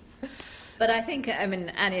 But I think,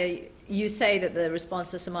 Anya, you say that the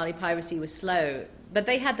response to Somali piracy was slow, but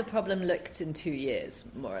they had the problem licked in 2 years,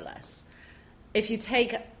 more or less. If you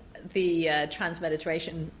take the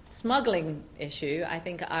trans-Mediterranean smuggling issue, I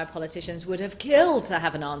think our politicians would have killed to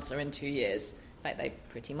have an answer in 2 years. In fact, they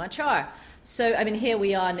pretty much are. So, here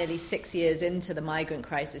we are nearly 6 years into the migrant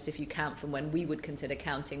crisis, if you count from when we would consider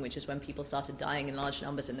counting, which is when people started dying in large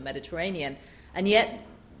numbers in the Mediterranean. And yet,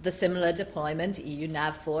 the similar deployment, EU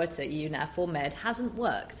NAVFOR to EU NAVFOR Med, hasn't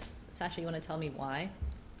worked. Sasha, you want to tell me why?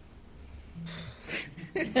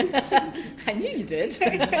 I knew you did.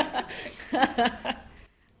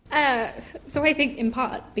 So I think in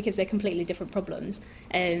part because they're completely different problems,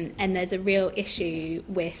 and there's a real issue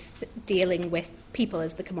with dealing with people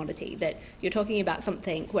as the commodity, that you're talking about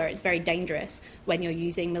something where it's very dangerous when you're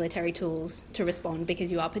using military tools to respond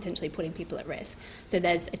because you are potentially putting people at risk. So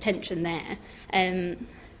there's a tension there.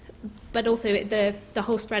 But also the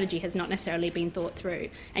whole strategy has not necessarily been thought through,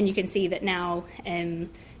 and you can see that now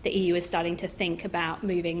the EU is starting to think about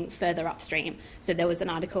moving further upstream. So there was an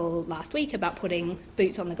article last week about putting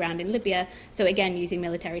boots on the ground in Libya, so again using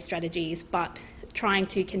military strategies, but trying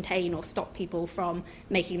to contain or stop people from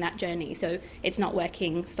making that journey. So it's not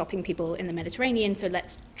working stopping people in the Mediterranean, so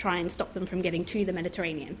let's try and stop them from getting to the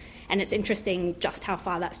Mediterranean. And it's interesting just how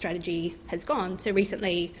far that strategy has gone. So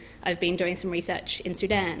recently I've been doing some research in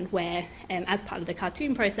Sudan where, as part of the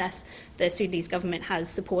Khartoum process, the Sudanese government has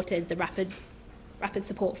supported the rapid rapid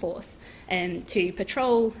support force to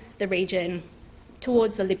patrol the region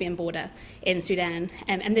towards the Libyan border in Sudan,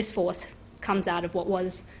 and this force comes out of what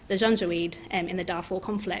was the Janjaweed in the Darfur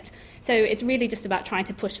conflict. So it's really just about trying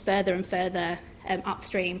to push further and further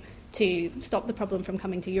upstream to stop the problem from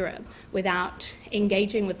coming to Europe without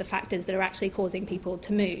engaging with the factors that are actually causing people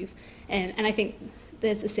to move. And I think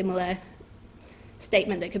there's a similar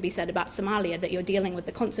statement that could be said about Somalia, that you're dealing with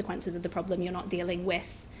the consequences of the problem, you're not dealing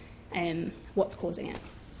with what's causing it.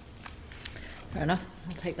 Fair enough.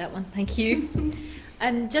 I'll take that one. Thank you.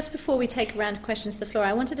 And just before we take a round of questions to the floor,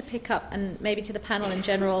 I wanted to pick up, and maybe to the panel in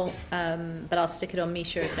general, but I'll stick it on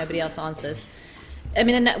Misha if nobody else answers. I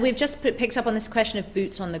mean, and we've just picked up on this question of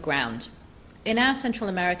boots on the ground. In our Central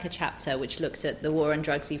America chapter, which looked at the war on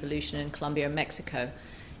drugs evolution in Colombia and Mexico,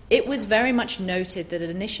 it was very much noted that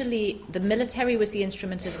initially the military was the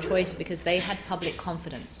instrument of choice because they had public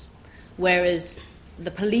confidence, whereas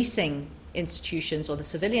the policing institutions or the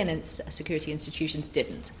civilian security institutions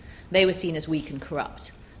didn't. They were seen as weak and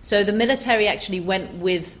corrupt. So the military actually went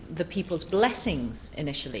with the people's blessings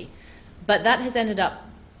initially, but that has ended up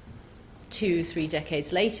 2-3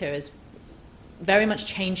 decades later as very much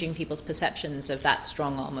changing people's perceptions of that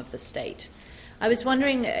strong arm of the state. I was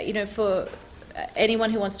wondering, for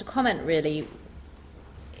anyone who wants to comment really,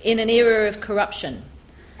 in an era of corruption,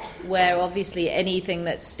 where obviously anything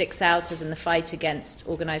that sticks out as in the fight against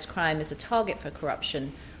organised crime is a target for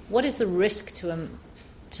corruption, what is the risk to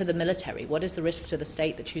the military? What is the risk to the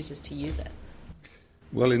state that chooses to use it?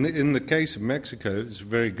 Well, in the case of Mexico, it's a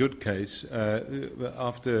very good case.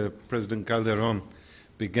 After President Calderón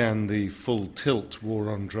began the full tilt war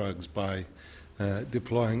on drugs by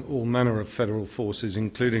deploying all manner of federal forces,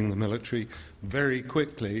 including the military, very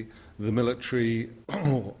quickly the military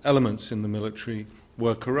elements in the military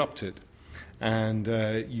were corrupted. And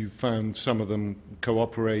you found some of them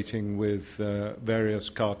cooperating with various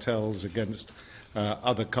cartels against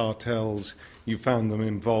other cartels. You found them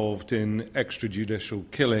involved in extrajudicial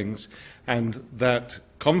killings. And that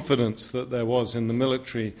confidence that there was in the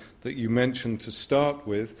military that you mentioned to start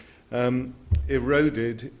with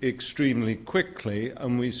eroded extremely quickly.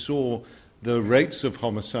 And we saw the rates of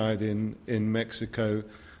homicide in Mexico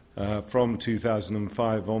from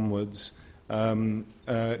 2005 onwards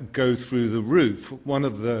go through the roof. One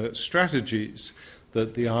of the strategies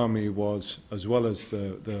that the army was, as well as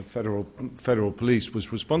the federal police,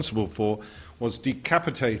 was responsible for was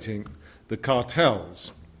decapitating the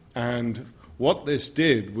cartels. And what this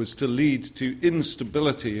did was to lead to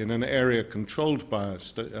instability in an area controlled by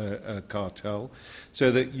a cartel,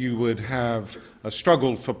 so that you would have a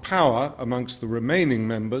struggle for power amongst the remaining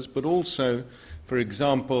members, but also, for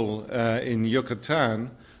example, in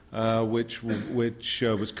Yucatan, which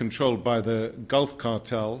was controlled by the Gulf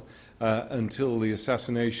Cartel until the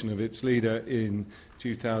assassination of its leader in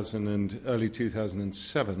early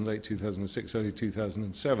 2007, late 2006, early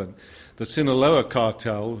 2007. The Sinaloa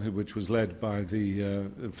Cartel, which was led by the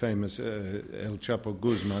famous El Chapo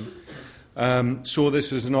Guzman, saw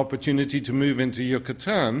this as an opportunity to move into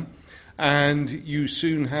Yucatan, and you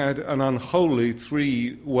soon had an unholy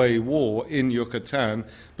three-way war in Yucatan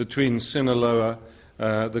between Sinaloa,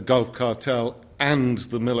 the Gulf Cartel, and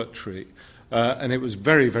the military. And it was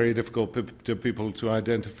very, very difficult to people to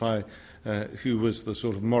identify who was the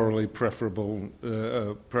sort of morally preferable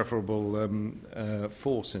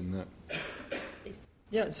force in that.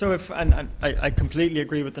 Yeah, so I completely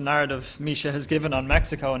agree with the narrative Misha has given on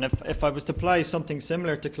Mexico, and if I was to apply something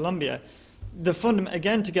similar to Colombia,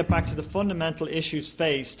 again, to get back to the fundamental issues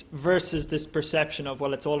faced versus this perception of,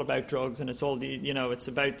 well, it's all about drugs and it's all it's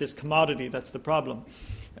about this commodity that's the problem.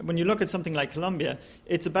 When you look at something like Colombia,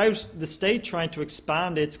 it's about the state trying to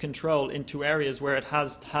expand its control into areas where it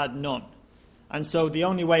has had none. And so the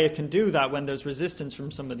only way it can do that when there's resistance from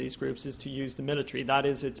some of these groups is to use the military. That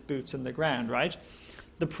is its boots in the ground, right?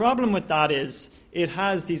 The problem with that is it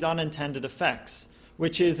has these unintended effects,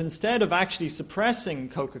 which is instead of actually suppressing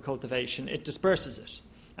coca cultivation, it disperses it.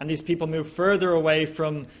 And these people move further away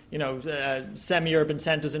from, semi-urban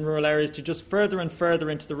centres in rural areas to just further and further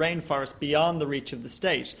into the rainforest beyond the reach of the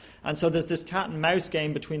state. And so there's this cat and mouse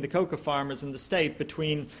game between the coca farmers and the state,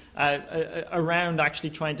 around actually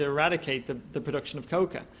trying to eradicate the production of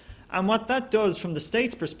coca. And what that does from the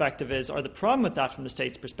state's perspective is, or the problem with that from the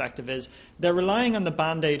state's perspective is, they're relying on the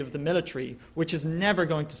band-aid of the military, which is never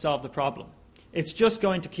going to solve the problem. It's just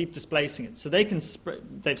going to keep displacing it. So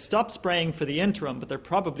they've stopped spraying for the interim, but they're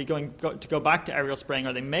probably going to go back to aerial spraying,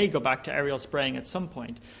 or they may go back to aerial spraying at some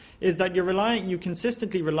point. Is that you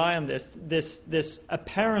consistently rely on this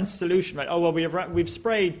apparent solution, right? Oh well, we've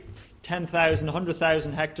sprayed 10,000,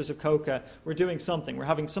 100,000 hectares of coca, we're doing something, we're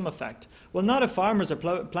having some effect. Well, not if farmers are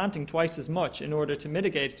planting twice as much in order to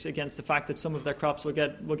mitigate against the fact that some of their crops will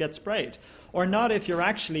get sprayed. Or not if you're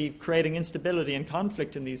actually creating instability and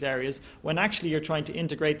conflict in these areas when actually you're trying to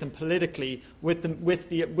integrate them politically with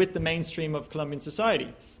the mainstream of Colombian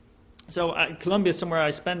society. So Colombia is somewhere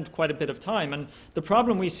I spend quite a bit of time, and the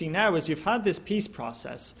problem we see now is you've had this peace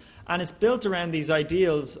process, and it's built around these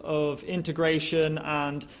ideals of integration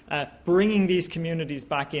and bringing these communities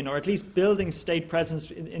back in, or at least building state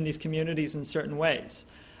presence in these communities in certain ways.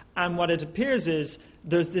 And what it appears is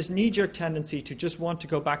there's this knee-jerk tendency to just want to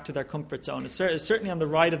go back to their comfort zone. It's certainly on the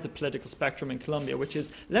right of the political spectrum in Colombia, which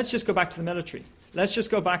is, let's just go back to the military. Let's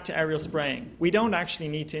just go back to aerial spraying. We don't actually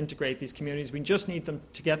need to integrate these communities. We just need them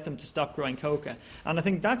to get them to stop growing coca. And I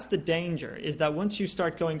think that's the danger, is that once you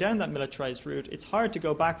start going down that militarized route, it's hard to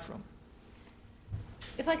go back from.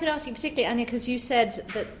 If I could ask you particularly, Anya, because you said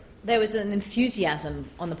that there was an enthusiasm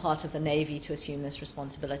on the part of the Navy to assume this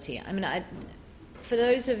responsibility. I mean, for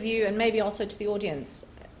those of you, and maybe also to the audience,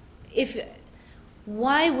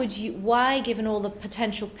 why, given all the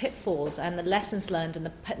potential pitfalls and the lessons learned and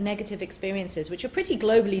the negative experiences, which are pretty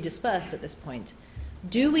globally dispersed at this point,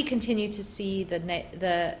 do we continue to see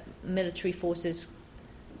the military forces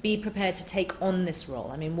be prepared to take on this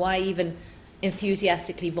role? I mean, why even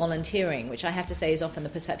enthusiastically volunteering, which I have to say is often the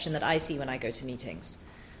perception that I see when I go to meetings,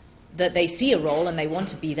 that they see a role and they want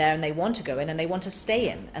to be there and they want to go in and they want to stay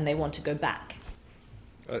in and they want to go back.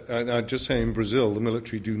 I'd just say in Brazil, the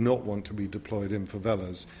military do not want to be deployed in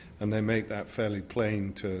favelas, and they make that fairly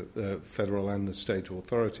plain to the federal and the state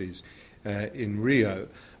authorities in Rio.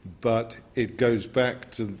 But it goes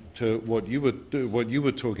back to what you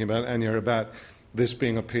were talking about, Anya, about this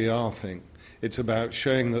being a PR thing. It's about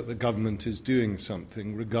showing that the government is doing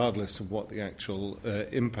something, regardless of what the actual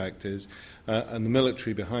impact is, and the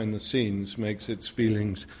military behind the scenes makes its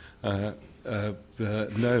feelings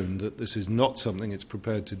known that this is not something it's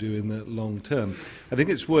prepared to do in the long term. I think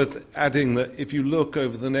it's worth adding that if you look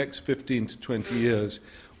over the next 15 to 20 years,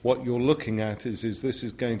 what you're looking at is this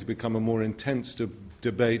is going to become a more intense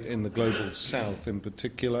debate in the global south in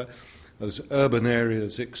particular, as urban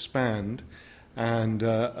areas expand. And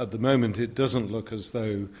at the moment, it doesn't look as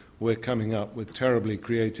though we're coming up with terribly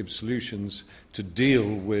creative solutions to deal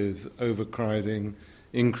with overcrowding,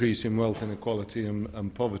 increase in wealth inequality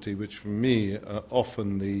and poverty, which for me are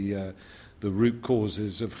often the root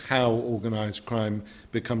causes of how organised crime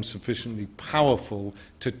becomes sufficiently powerful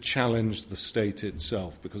to challenge the state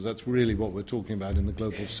itself, because that's really what we're talking about in the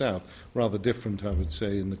global south, rather different, I would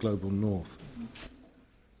say, in the global north.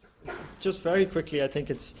 Just very quickly, I think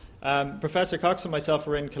it's Professor Cox and myself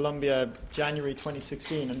were in Colombia January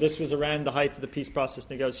 2016, and this was around the height of the peace process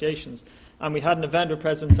negotiations. And we had an event with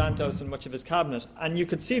President Santos and much of his cabinet, and you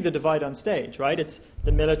could see the divide on stage, right? It's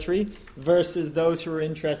the military versus those who are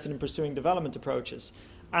interested in pursuing development approaches.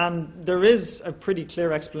 And there is a pretty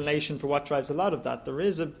clear explanation for what drives a lot of that. There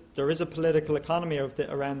is a political economy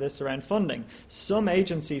around funding. Some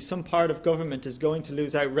agency, some part of government is going to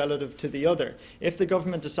lose out relative to the other. If the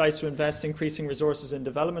government decides to invest increasing resources in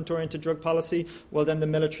development-oriented drug policy, well, then the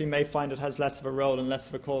military may find it has less of a role and less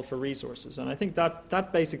of a call for resources. And I think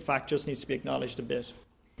that basic fact just needs to be acknowledged a bit.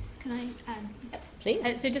 Can I add?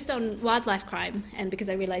 Please. So just on wildlife crime, and because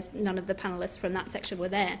I realised none of the panellists from that section were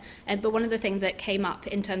there, but one of the things that came up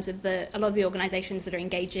in terms of a lot of the organisations that are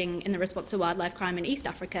engaging in the response to wildlife crime in East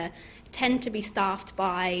Africa tend to be staffed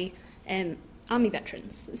by army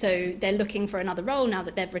veterans. So they're looking for another role now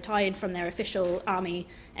that they've retired from their official army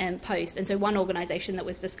post. And so one organisation that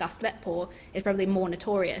was discussed, VETPOR, is probably more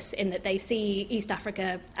notorious in that they see East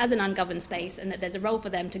Africa as an ungoverned space and that there's a role for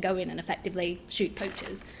them to go in and effectively shoot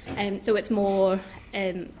poachers. So it's more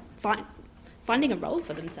finding a role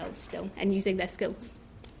for themselves still and using their skills.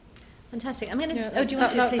 Fantastic. I'm going to... do you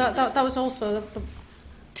want to please? That was also the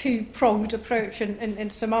two-pronged approach in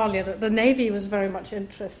Somalia, that the Navy was very much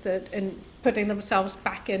interested in putting themselves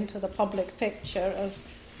back into the public picture as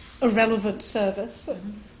a relevant service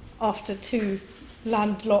after two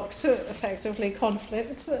landlocked, effectively,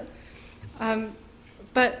 conflicts.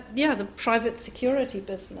 But, yeah, the private security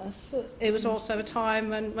business, it was also a time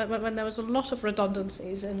when there was a lot of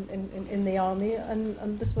redundancies in the army,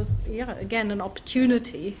 and this was, again, an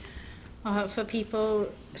opportunity for people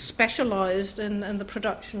specialised in the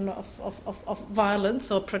production of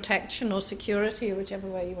violence or protection or security, or whichever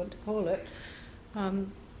way you want to call it,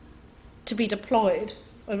 to be deployed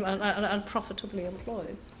and profitably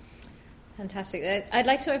employed. Fantastic. I'd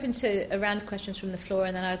like to open to a round of questions from the floor,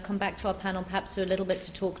 and then I'll come back to our panel perhaps a little bit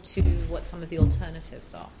to talk to what some of the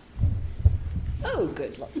alternatives are. Oh,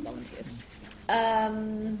 good. Lots of volunteers.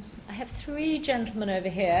 I have three gentlemen over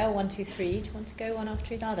here. 1, 2, 3. Do you want to go one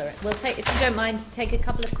after another? We'll take, if you don't mind, take a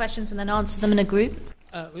couple of questions and then answer them in a group.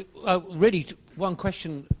 Really, one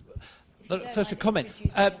question. First, a comment.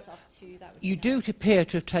 You do appear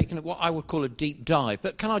to have taken what I would call a deep dive,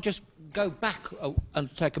 but can I just go back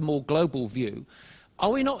and take a more global view? Are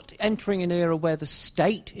we not entering an era where the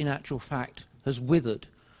state, in actual fact, has withered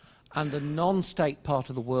and the non-state part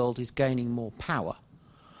of the world is gaining more power?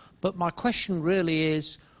 But my question really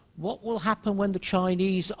is, what will happen when the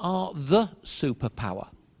Chinese are the superpower?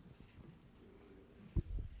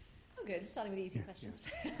 Oh, good. Starting with easy questions.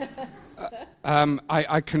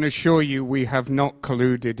 I can assure you we have not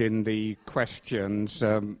colluded in the questions.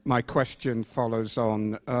 My question follows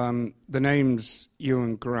on. The name's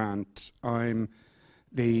Ewan Grant. I'm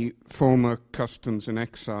the former Customs and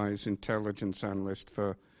Excise Intelligence Analyst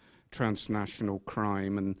for transnational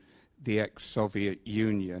crime and the ex-Soviet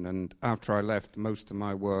Union. And after I left, most of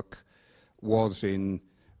my work was in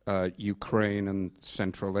Ukraine and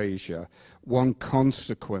Central Asia. One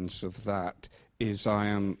consequence of that is I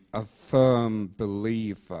am a firm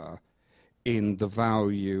believer in the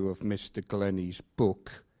value of Mr. Glennie's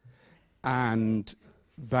book, and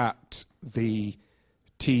that the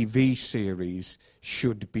TV series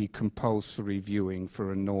should be compulsory viewing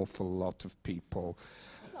for an awful lot of people.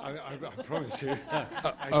 I promise you.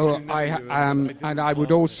 And I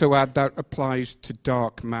would also add that applies to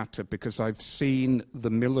dark matter, because I've seen the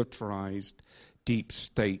militarized deep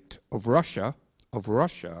state of Russia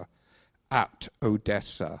at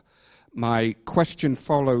Odessa. My question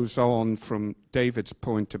follows on from David's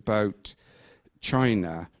point about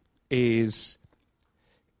China is,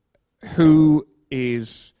 do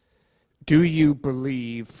you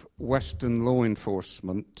believe Western law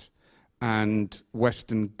enforcement and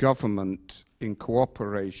Western government in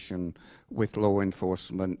cooperation with law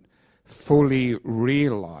enforcement fully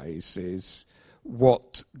realizes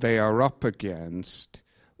what they are up against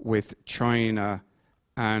with China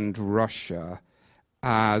and Russia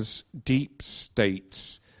as deep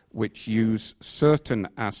states which use certain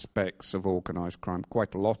aspects of organized crime,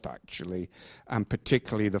 quite a lot actually, and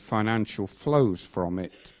particularly the financial flows from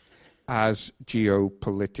it, as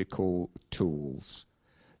geopolitical tools?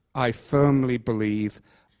 I firmly believe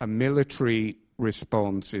a military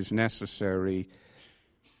response is necessary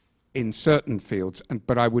in certain fields,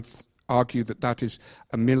 but I would argue that that is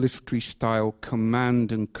a military-style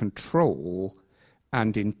command and control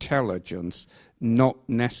and intelligence, not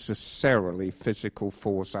necessarily physical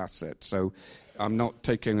force assets. So I'm not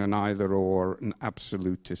taking an either-or, an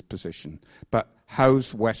absolutist position. But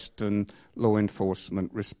how's Western law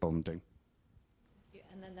enforcement responding?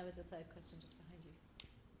 And then there was a third question just behind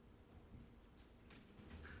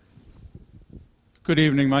you. Good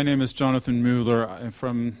evening. My name is Jonathan Mueller.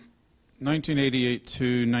 From 1988 to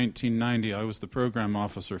 1990, I was the program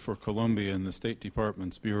officer for Colombia in the State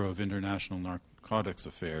Department's Bureau of International Narcotics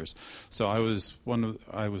Affairs. So I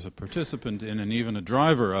was a participant in and even a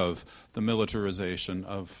driver of the militarization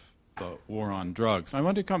of the war on drugs. I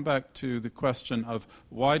want to come back to the question of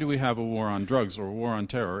why do we have a war on drugs or a war on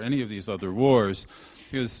terror or any of these other wars,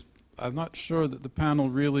 because I'm not sure that the panel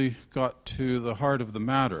really got to the heart of the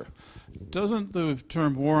matter. Doesn't the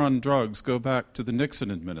term war on drugs go back to the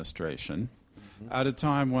Nixon administration at a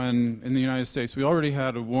time when in the United States we already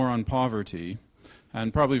had a war on poverty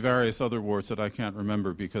and probably various other wars that I can't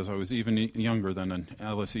remember because I was even younger than an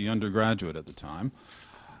LSE undergraduate at the time.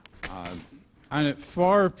 And it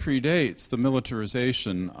far predates the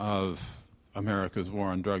militarization of America's war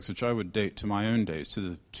on drugs, which I would date to my own days,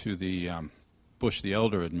 to the Bush the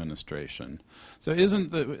Elder administration. So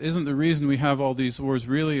isn't the reason we have all these wars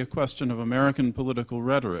really a question of American political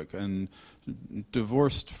rhetoric and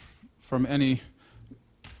divorced from any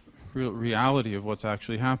real reality of what's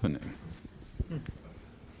actually happening?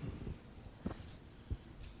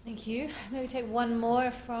 Thank you. Maybe take one more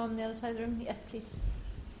from the other side of the room. Yes, please.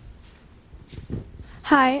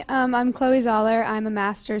 Hi, I'm Chloe Zoller. I'm a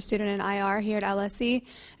master's student in IR here at LSE.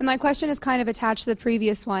 And my question is kind of attached to the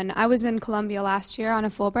previous one. I was in Colombia last year on a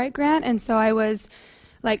Fulbright grant, and so I was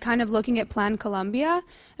kind of looking at Plan Colombia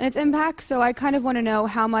and its impact. So I kind of want to know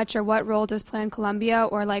how much or what role does Plan Colombia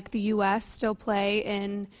or the U.S. still play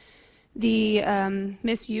in the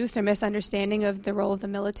misuse or misunderstanding of the role of the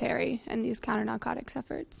military in these counter-narcotics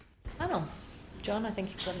efforts? Panel. John, I think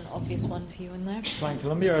you've got an obvious one for you in there. Plan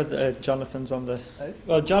Colombia or Jonathan's on the...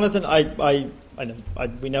 Well, Jonathan, I know,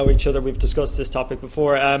 we know each other. We've discussed this topic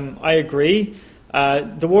before. I agree.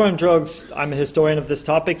 The war on drugs, I'm a historian of this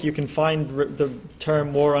topic. You can find the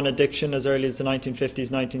term war on addiction as early as the 1950s,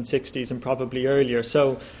 1960s, and probably earlier.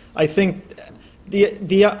 So I think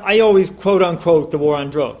I always quote unquote the war on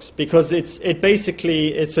drugs because it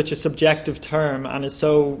basically is such a subjective term and is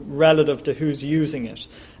so relative to who's using it.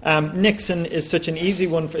 Nixon is such an easy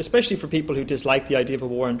one, especially for people who dislike the idea of a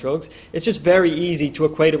war on drugs. It's just very easy to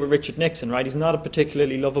equate it with Richard Nixon, right? He's not a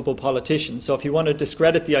particularly lovable politician. So if you want to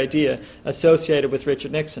discredit the idea associated with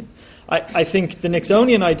Richard Nixon, I think the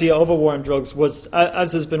Nixonian idea of a war on drugs was,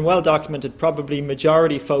 as has been well documented, probably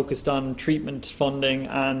majority focused on treatment funding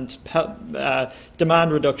and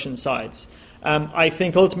demand reduction sides. I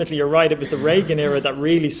think ultimately you're right, it was the Reagan era that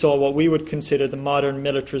really saw what we would consider the modern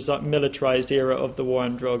militarized era of the war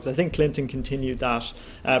on drugs. I think Clinton continued that.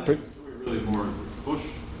 Really more Bush.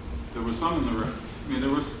 There was some in the... I mean, there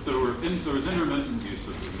was intermittent use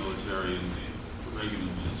of the military in the Reagan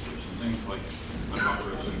administration, things like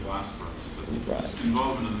Operation Glassburst, but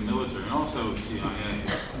involvement in the military and also CIA.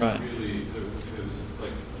 Really, there was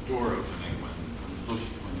like a door opening when the Bush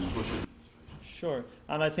administration. Sure,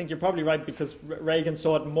 and I think you're probably right because Reagan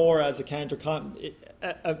saw it more as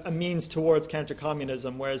a means towards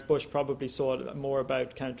counter-communism, whereas Bush probably saw it more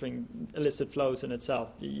about countering illicit flows in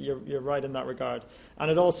itself. You're right in that regard. And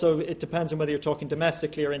it depends on whether you're talking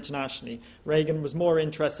domestically or internationally. Reagan was more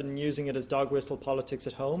interested in using it as dog whistle politics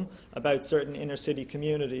at home about certain inner-city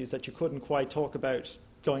communities that you couldn't quite talk about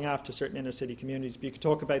going after certain inner-city communities, but you could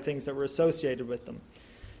talk about things that were associated with them.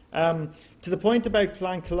 To the point about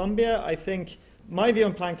Plan Colombia, I think my view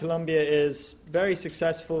on Plan Colombia is very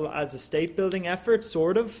successful as a state-building effort,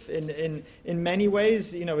 sort of, in many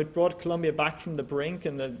ways. You know, it brought Colombia back from the brink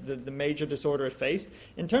and the major disorder it faced.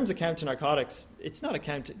 In terms of counter-narcotics,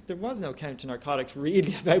 there was no counter-narcotics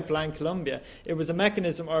really about Plan Colombia. It was a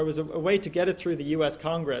mechanism, or it was a way to get it through the U.S.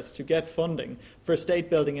 Congress to get funding for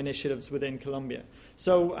state-building initiatives within Colombia.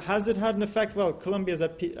 So has it had an effect? Well, Colombia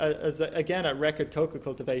is again at record coca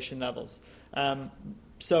cultivation levels.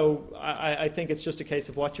 So I think it's just a case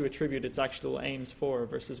of what you attribute its actual aims for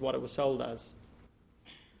versus what it was sold as.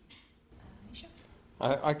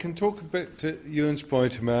 I can talk a bit to Ewan's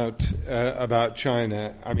point about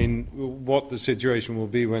China. I mean, what the situation will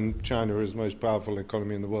be when China is the most powerful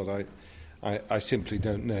economy in the world, I simply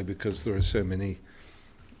don't know because there are so many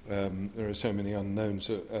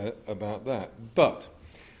unknowns about that. But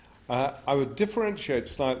I would differentiate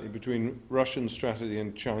slightly between Russian strategy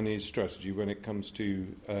and Chinese strategy when it comes to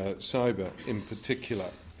cyber in particular.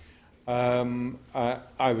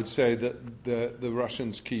 I would say that the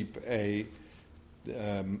Russians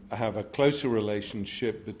have a closer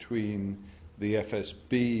relationship between the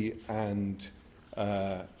FSB and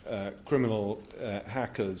criminal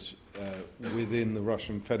hackers within the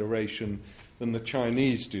Russian Federation than the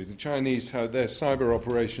Chinese do. The Chinese, their cyber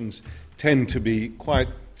operations tend to be quite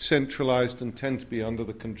centralized and tend to be under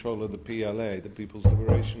the control of the PLA, the People's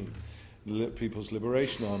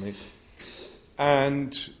Liberation Army.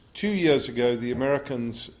 And 2 years ago, the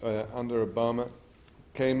Americans, under Obama,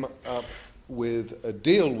 came up with a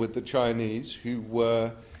deal with the Chinese, who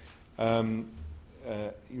were,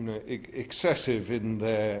 excessive in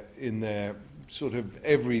their sort of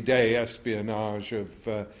everyday espionage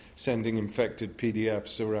of sending infected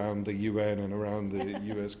PDFs around the UN and around the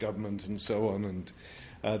US government and so on, and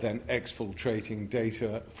then exfiltrating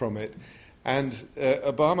data from it. And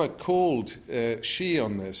Obama called Xi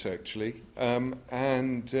on this, actually, and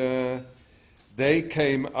they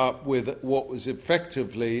came up with what was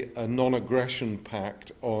effectively a non-aggression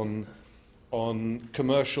pact on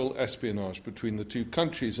commercial espionage between the two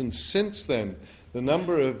countries. And since then, the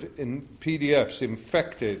number of PDFs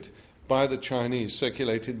infected by the Chinese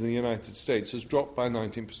circulated in the United States has dropped by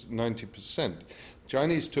 90%. The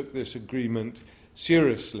Chinese took this agreement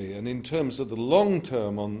seriously, and in terms of the long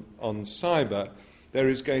term on cyber, there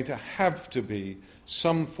is going to have to be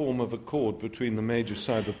some form of accord between the major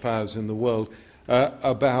cyber powers in the world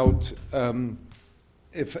about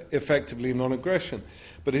effectively non-aggression.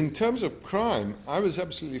 But in terms of crime, I was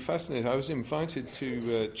absolutely fascinated. I was invited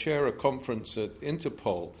to chair a conference at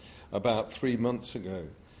Interpol about 3 months ago,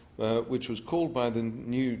 which was called by the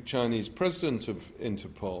new Chinese president of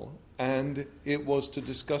Interpol, and it was to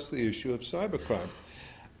discuss the issue of cybercrime.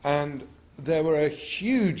 And there were a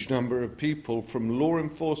huge number of people from law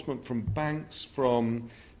enforcement, from banks, from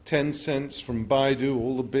Tencent, from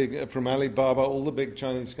Baidu, from Alibaba, all the big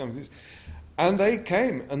Chinese companies. And they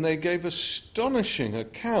came and they gave astonishing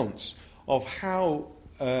accounts of how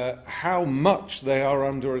much they are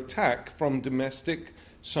under attack from domestic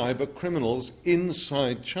cyber criminals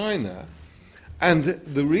inside China. And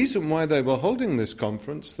the reason why they were holding this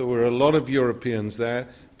conference, there were a lot of Europeans there,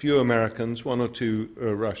 few Americans, 1 or 2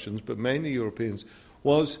 Russians, but mainly Europeans,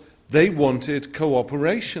 was they wanted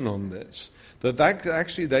cooperation on this. that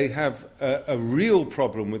actually they have a real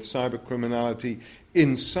problem with cyber criminality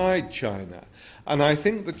inside China. And I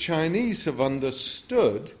think the Chinese have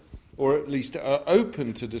understood, or at least are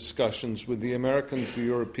open to discussions with the Americans, the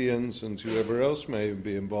Europeans, and whoever else may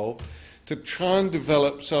be involved, to try and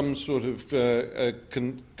develop some sort of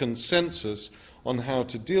consensus on how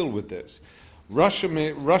to deal with this.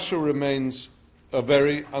 Russia remains a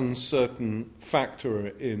very uncertain factor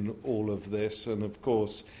in all of this, and of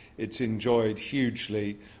course it's enjoyed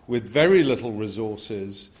hugely with very little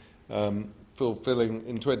resources, fulfilling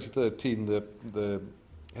in 2013 the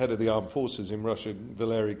head of the armed forces in Russia,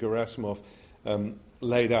 Valery Gerasimov,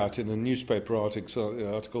 laid out in a newspaper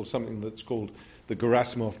article something that's called the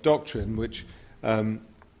Gerasimov Doctrine, which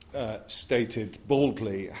stated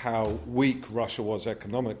boldly how weak Russia was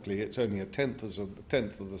economically. It's only a tenth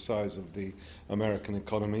of the size of the American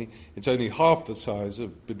economy. It's only half the size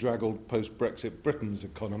of bedraggled post-Brexit Britain's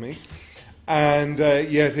economy. And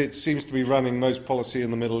yet it seems to be running most policy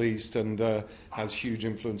in the Middle East and has huge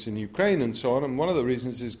influence in Ukraine and so on. And one of the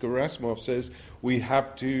reasons is Gerasimov says we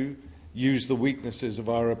have to use the weaknesses of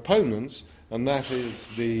our opponents, and that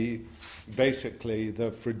is basically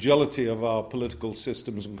the fragility of our political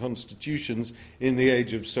systems and constitutions in the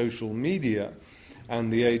age of social media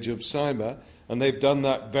and the age of cyber. And they've done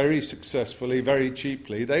that very successfully, very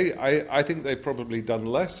cheaply. I think they've probably done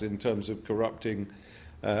less in terms of corrupting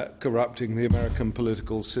the American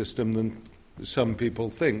political system than some people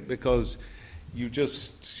think, because you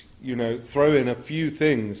just, throw in a few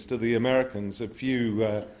things to the Americans, a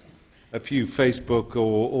few Facebook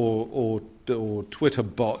or Twitter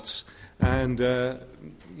bots, and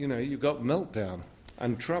you've got meltdown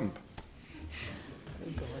and Trump.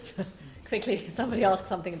 Oh God! Quickly, somebody ask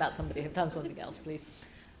something about somebody else, please.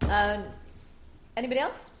 Anybody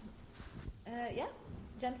else? Yeah,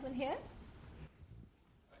 gentleman here.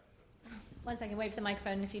 1 second, wait for the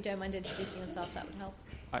microphone. If you don't mind introducing yourself, that would help.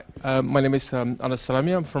 Hi, my name is Anas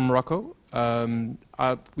Salami. I'm from Morocco. When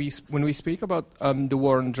we speak about the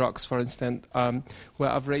war on drugs, for instance, where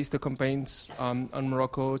I've raised the campaigns on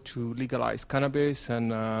Morocco to legalize cannabis,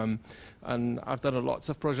 and I've done lots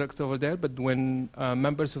of projects over there. But when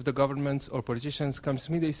members of the governments or politicians come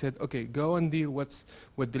to me, they said, "Okay, go and deal with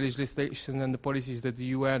the legislation and the policies that the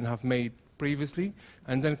UN have made previously,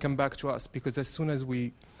 and then come back to us." Because as soon as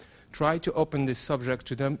we try to open this subject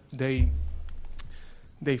to them, they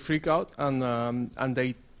freak out and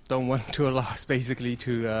they don't want to allow us basically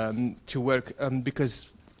to work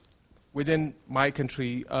because within my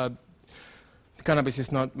country, cannabis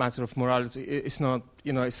is not a matter of morality. It's not,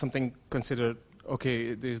 it's something considered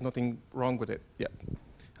okay. There's nothing wrong with it. Yeah.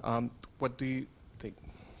 What do you think?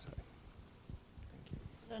 Sorry. Thank you.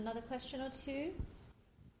 Is there another question or two?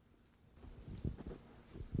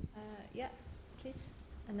 Yeah, please.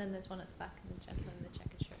 And then there's one at the back, and the gentleman in the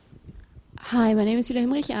checkered shirt. Hi, my name is Julia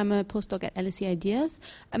Himrich. I'm a postdoc at LSE Ideas.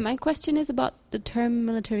 My question is about the term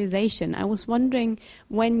militarization. I was wondering,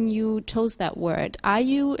 when you chose that word, are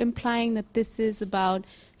you implying that this is about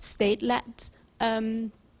state-led,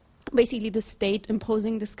 basically the state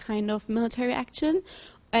imposing this kind of military action?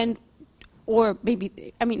 Or maybe,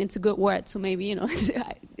 it's a good word, so maybe,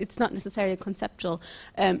 it's not necessarily a conceptual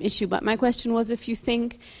issue. But my question was, if you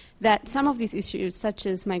think that some of these issues, such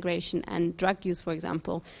as migration and drug use, for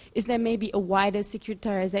example, is there maybe a wider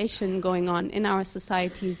securitarization going on in our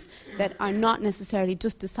societies that are not necessarily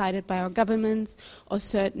just decided by our governments or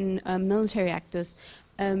certain military actors?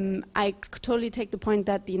 I totally take the point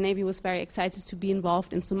that the Navy was very excited to be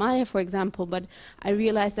involved in Somalia, for example, but I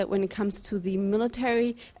realize that when it comes to the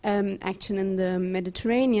military action in the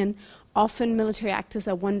Mediterranean, often military actors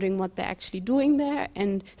are wondering what they're actually doing there,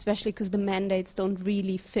 and especially because the mandates don't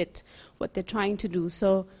really fit what they're trying to do.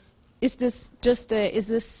 So is this just the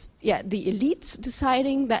elites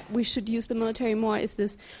deciding that we should use the military more? Is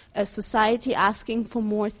this a society asking for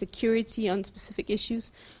more security on specific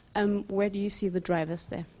issues? Where do you see the drivers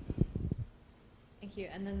there? Thank you.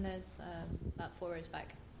 And then there's about 4 rows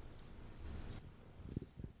back.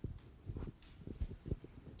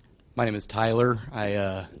 My name is Tyler.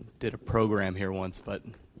 I did a program here once, but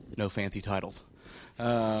no fancy titles.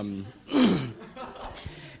 I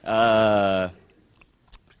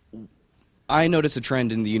notice a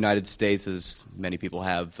trend in the United States, as many people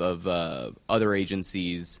have, of other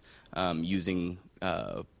agencies using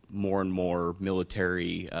more and more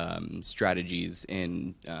military strategies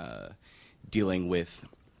in dealing with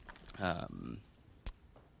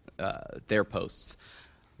their posts.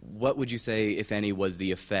 what would you say, if any, was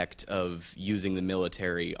the effect of using the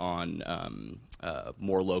military on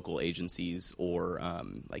more local agencies, or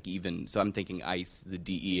like even, so I'm thinking ICE, the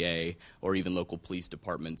DEA, or even local police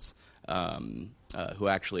departments who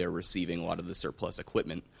actually are receiving a lot of the surplus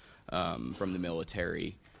equipment from the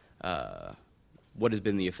military? What has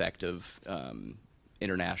been the effect of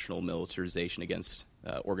international militarization against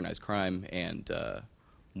organized crime and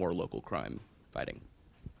more local crime fighting?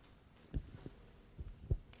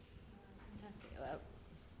 Fantastic. Well,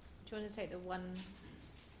 do you want to take the one?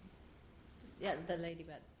 Yeah, the lady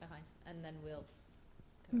behind, and then we'll.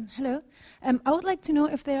 Hello. I would like to know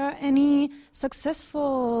if there are any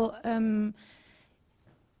successful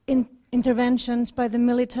interventions by the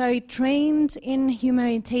military trained in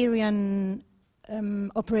humanitarian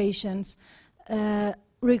operations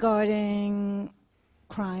regarding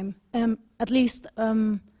crime. At least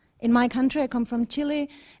in my country, I come from Chile,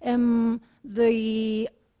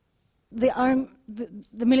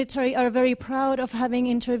 the military are very proud of having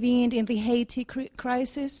intervened in the Haiti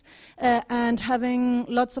crisis and having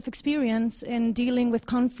lots of experience in dealing with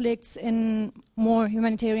conflicts in more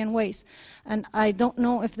humanitarian ways. And I don't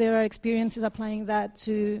know if there are experiences applying that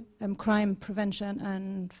to crime prevention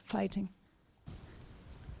and fighting.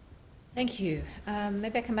 Thank you.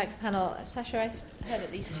 Maybe I come back to the panel. Sasha, I heard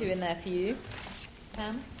at least two in there for you.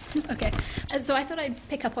 Pam? Okay, so I thought I'd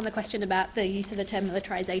pick up on the question about the use of the term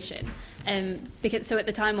militarization. Because so at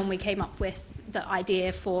the time when we came up with the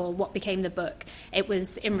idea for what became the book, it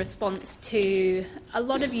was in response to a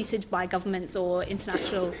lot of usage by governments or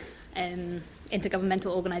international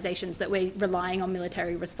intergovernmental organizations that were relying on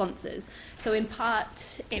military responses. So in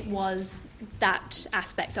part, it was that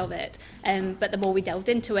aspect of it. But the more we delved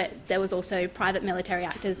into it, there was also private military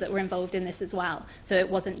actors that were involved in this as well. So it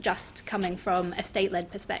wasn't just coming from a state-led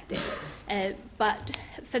perspective. But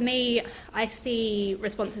for me, I see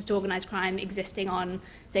responses to organized crime existing on,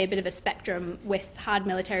 say, a bit of a spectrum with hard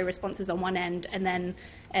military responses on one end and then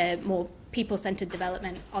more people-centered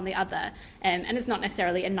development on the other. And it's not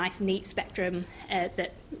necessarily a nice, neat spectrum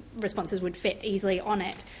that responses would fit easily on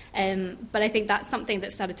it. But I think that's something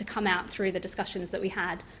that started to come out through the discussions that we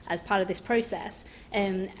had as part of this process.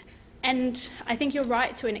 And I think you're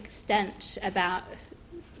right to an extent about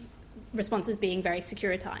responses being very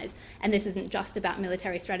securitized. And this isn't just about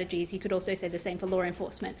military strategies. You could also say the same for law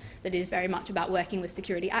enforcement, that is very much about working with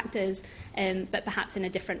security actors, but perhaps in a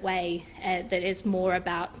different way that is more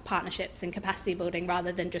about partnerships and capacity building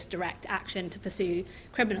rather than just direct action to pursue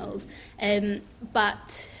criminals.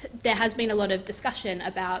 But there has been a lot of discussion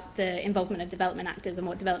about the involvement of development actors and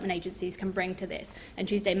what development agencies can bring to this. And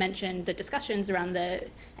Tuesday mentioned the discussions around the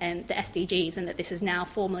SDGs and that this is now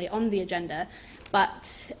formally on the agenda.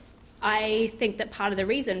 But I think that part of the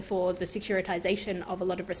reason for the securitization of a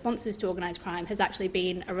lot of responses to organised crime has actually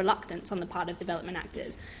been a reluctance on the part of development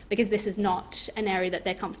actors, because this is not an area that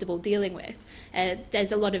they're comfortable dealing with.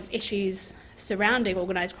 There's a lot of issues surrounding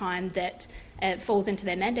organised crime that falls into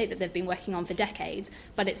their mandate that they've been working on for decades,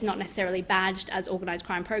 but it's not necessarily badged as organised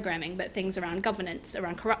crime programming, but things around governance,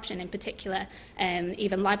 around corruption in particular,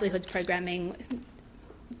 even livelihoods programming.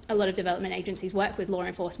 A lot of development agencies work with law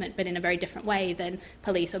enforcement, but in a very different way than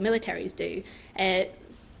police or militaries do.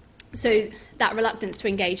 So that reluctance to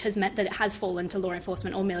engage has meant that it has fallen to law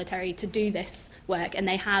enforcement or military to do this work, and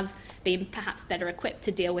they have been perhaps better equipped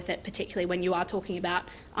to deal with it, particularly when you are talking about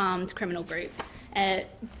armed criminal groups.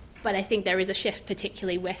 But I think there is a shift,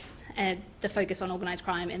 particularly with the focus on organised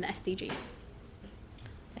crime in the SDGs.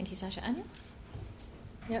 Thank you, Sasha. Anya?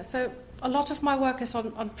 Yeah, so a lot of my work is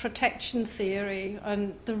on protection theory,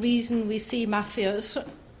 and the reason we see mafias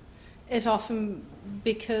is often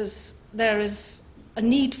because there is a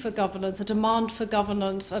need for governance, a demand for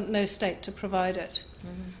governance, and no state to provide it.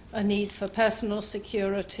 Mm-hmm. A need for personal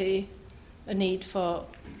security, a need for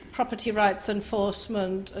property rights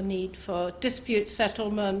enforcement, a need for dispute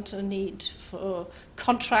settlement, a need for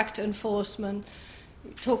contract enforcement.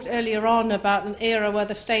 We talked earlier on about an era where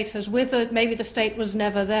the state has withered. Maybe the state was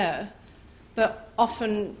never there. But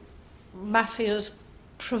often mafias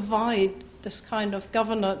provide this kind of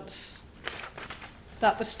governance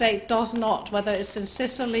that the state does not, whether it's in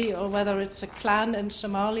Sicily or whether it's a clan in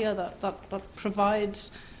Somalia that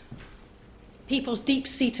provides people's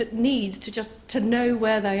deep-seated needs to know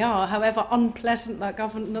where they are, however unpleasant that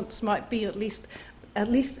governance might be, at least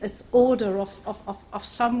its order of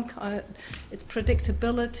some kind, its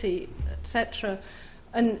predictability, etc.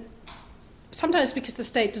 And sometimes because the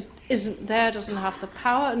state isn't there, doesn't have the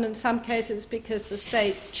power, and in some cases because the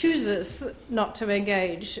state chooses not to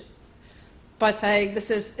engage by saying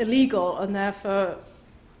this is illegal and therefore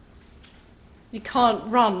you can't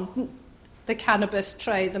run the cannabis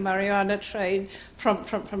trade, the marijuana trade from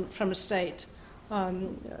a state,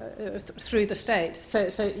 through the state.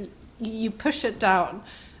 So you push it down.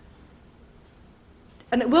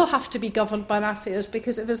 And it will have to be governed by mafias,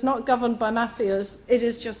 because if it's not governed by mafias, it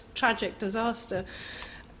is just tragic disaster.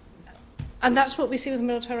 And that's what we see with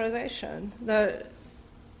militarization.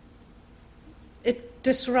 It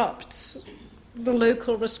disrupts the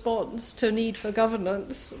local response to need for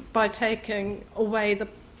governance by taking away the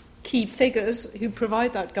key figures who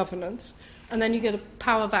provide that governance. And then you get a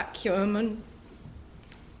power vacuum, and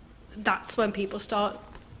that's when people start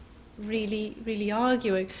really, really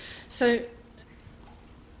arguing. So,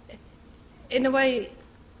 in a way,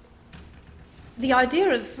 the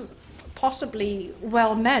idea is possibly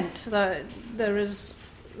well meant, that there's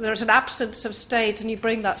an absence of state and you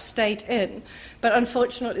bring that state in, but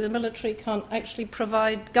unfortunately the military can't actually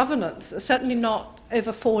provide governance, certainly not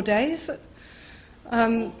over 4 days.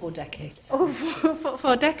 4 decades.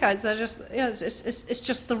 For decades. They're just, it's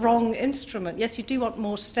just the wrong instrument. Yes, you do want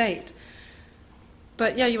more state,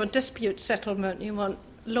 but you want dispute settlement, you want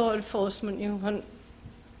law enforcement, you want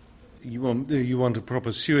a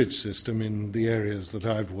proper sewage system in the areas that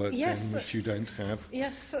I've worked in, which you don't have.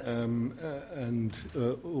 Yes. And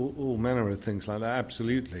all manner of things like that.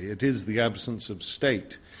 Absolutely. It is the absence of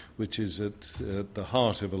state which is at the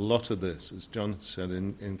heart of a lot of this, as John said,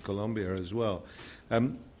 in Colombia as well.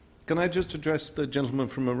 Can I just address the gentleman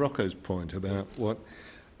from Morocco's point about what...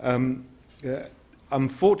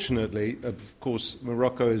 unfortunately, of course,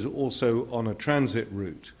 Morocco is also on a transit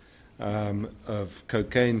route of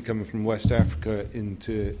cocaine coming from West Africa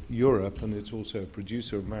into Europe, and it's also a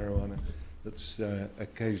producer of marijuana that's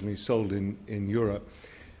occasionally sold in Europe.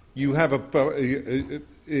 You have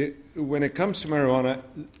when it comes to marijuana,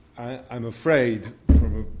 I'm afraid,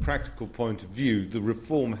 from a practical point of view, the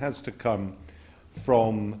reform has to come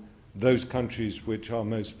from those countries which are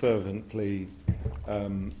most fervently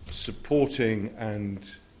supporting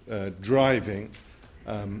and driving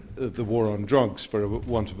the war on drugs, for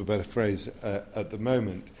want of a better phrase, at the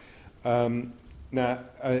moment. Now,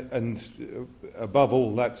 and above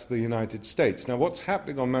all, that's the United States. Now, what's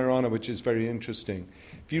happening on marijuana, which is very interesting,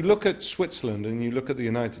 if you look at Switzerland and you look at the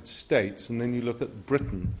United States and then you look at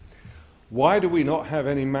Britain, why do we not have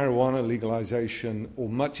any marijuana legalization or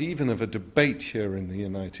much even of a debate here in the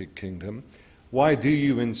United Kingdom? Why do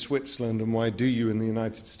you in Switzerland and why do you in the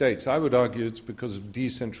United States? I would argue it's because of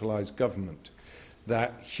decentralized government.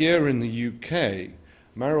 That here in the UK,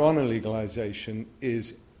 marijuana legalization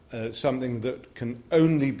is something that can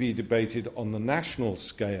only be debated on the national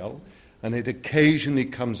scale, and it occasionally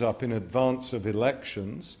comes up in advance of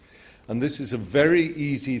elections. And this is a very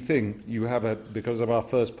easy thing. You have because of our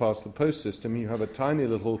first past the post system, you have a tiny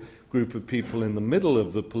little group of people in the middle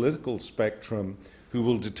of the political spectrum who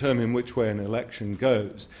will determine which way an election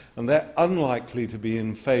goes. And they're unlikely to be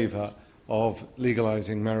in favour of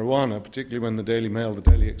legalizing marijuana, particularly when the Daily Mail, the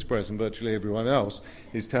Daily Express, and virtually everyone else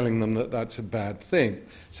is telling them that that's a bad thing.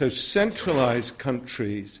 So centralized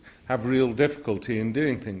countries have real difficulty in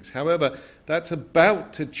doing things. However, that's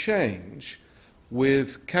about to change,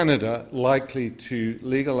 with Canada likely to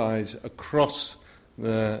legalize across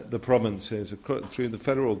the provinces, through the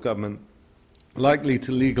federal government, likely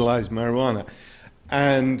to legalize marijuana.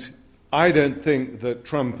 And I don't think that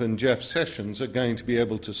Trump and Jeff Sessions are going to be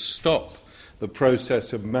able to stop the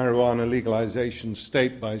process of marijuana legalization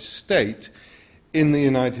state by state in the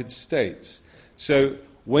United States. So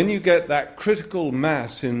when you get that critical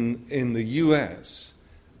mass in the US,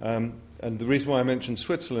 and the reason why I mentioned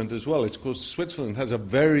Switzerland as well is because Switzerland has a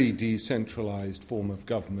very decentralized form of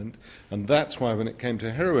government, and that's why when it came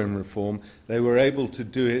to heroin reform, they were able to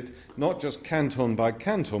do it not just canton by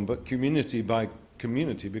canton, but community by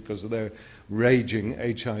community, because of their raging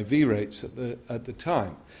HIV rates at the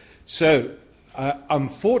time. So,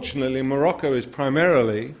 unfortunately, Morocco is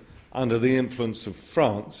primarily under the influence of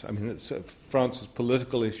France. I mean, France's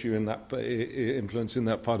political issue in that influence in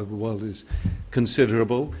that part of the world is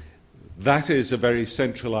considerable. That is a very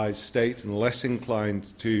centralized state and less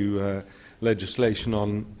inclined to legislation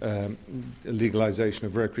on legalization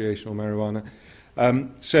of recreational marijuana.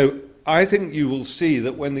 So I think you will see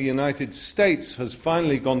that when the United States has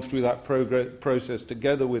finally gone through that process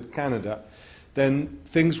together with Canada, then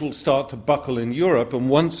things will start to buckle in Europe, and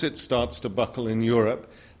once it starts to buckle in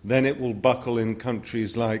Europe, then it will buckle in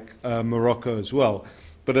countries like Morocco as well.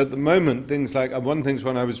 But at the moment, things like one of the things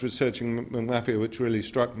when I was researching mafia, which really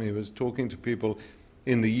struck me, was talking to people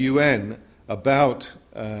in the UN about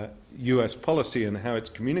US policy and how it's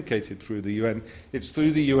communicated through the UN. It's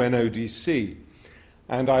through the UNODC.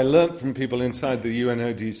 And I learnt from people inside the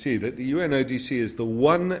UNODC that the UNODC is the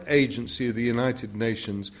one agency of the United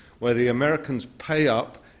Nations where the Americans pay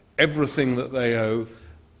up everything that they owe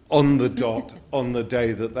on the dot on the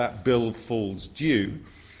day that that bill falls due.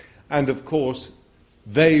 And of course,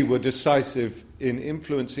 they were decisive in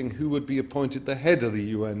influencing who would be appointed the head of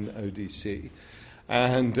the UNODC.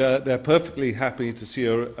 And they're perfectly happy to see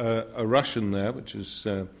a Russian there, which is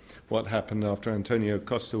what happened after Antonio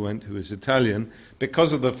Costa went, who is Italian,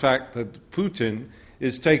 because of the fact that Putin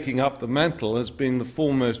is taking up the mantle as being the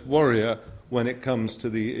foremost warrior when it comes to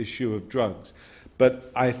the issue of drugs. But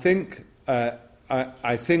I think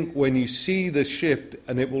when you see the shift,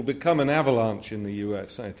 and it will become an avalanche in the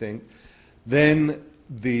US, I think, then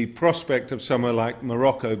the prospect of somewhere like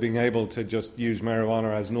Morocco being able to just use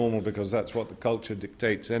marijuana as normal because that's what the culture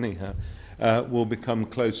dictates anyhow, will become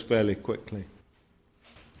close fairly quickly.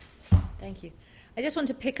 Thank you. I just want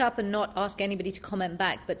to pick up and not ask anybody to comment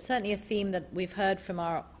back, but certainly a theme that we've heard from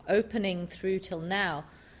our opening through till now.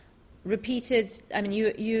 Repeated, I mean,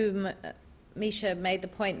 you Misha, made the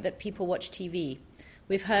point that people watch TV.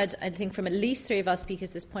 We've heard, I think, from at least three of our speakers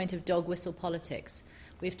this point of dog whistle politics.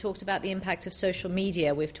 We've talked about the impact of social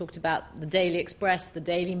media. We've talked about the Daily Express, the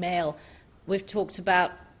Daily Mail. We've talked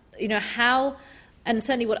about, how, and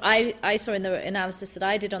certainly what I saw in the analysis that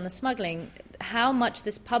I did on the smuggling, how much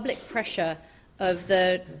this public pressure of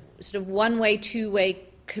the sort of one-way, two-way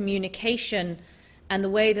communication and the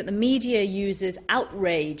way that the media uses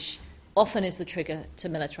outrage often is the trigger to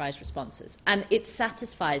militarized responses. And it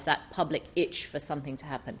satisfies that public itch for something to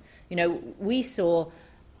happen. We saw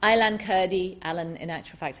Aylan Kurdi, Alan in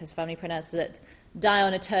actual fact his family pronounces it, die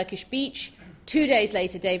on a Turkish beach. 2 days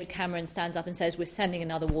later, David Cameron stands up and says, we're sending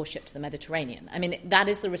another warship to the Mediterranean. I mean, that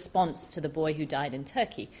is the response to the boy who died in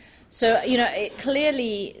Turkey. So, it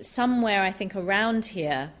clearly, somewhere, I think, around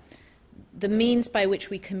here, the means by which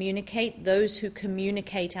we communicate, those who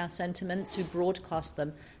communicate our sentiments, who broadcast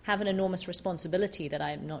them, have an enormous responsibility that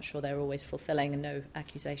I'm not sure they're always fulfilling, and no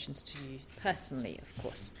accusations to you personally, of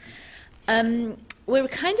course. We're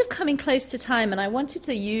kind of coming close to time, and I wanted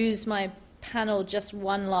to use my panel just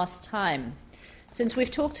one last time. Since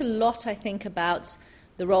we've talked a lot, I think, about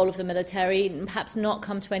the role of the military and perhaps not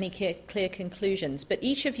come to any clear conclusions, but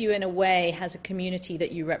each of you, in a way, has a community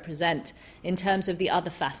that you represent in terms of the other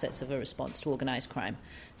facets of a response to organised crime.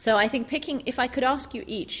 So I think if I could ask you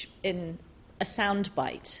each in a sound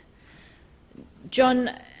bite,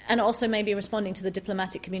 John, and also maybe responding to the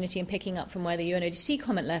diplomatic community and picking up from where the UNODC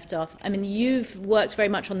comment left off, I mean, you've worked very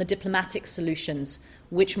much on the diplomatic solutions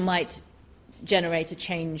which might generate a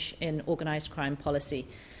change in organised crime policy.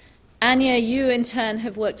 Anya, you in turn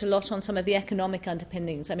have worked a lot on some of the economic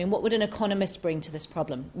underpinnings. I mean, what would an economist bring to this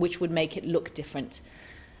problem, which would make it look different?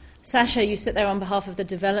 Sasha, you sit there on behalf of the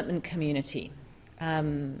development community,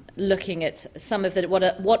 looking at some of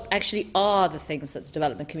what actually are the things that the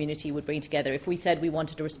development community would bring together if we said we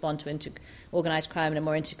wanted to respond to organised crime in a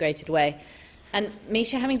more integrated way. And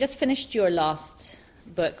Misha, having just finished your last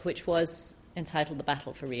book, which was entitled The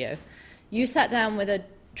Battle for Rio, you sat down with a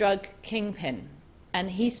drug kingpin, and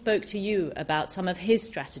he spoke to you about some of his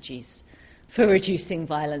strategies for reducing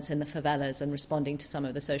violence in the favelas and responding to some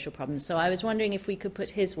of the social problems. So I was wondering if we could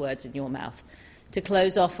put his words in your mouth to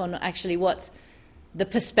close off on actually what the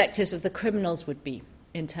perspectives of the criminals would be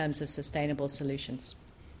in terms of sustainable solutions.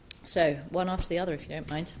 So one after the other, if you don't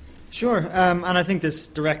mind. Sure, and I think this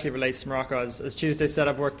directly relates to Morocco. As Tuesday said,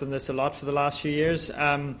 I've worked on this a lot for the last few years.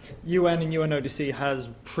 UN and UNODC has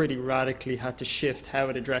pretty radically had to shift how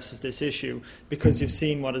it addresses this issue because you've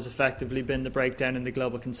seen what has effectively been the breakdown in the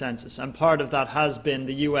global consensus. And part of that has been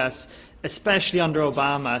the US, especially under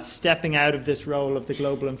Obama, stepping out of this role of the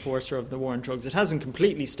global enforcer of the war on drugs. It hasn't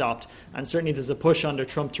completely stopped, and certainly there's a push under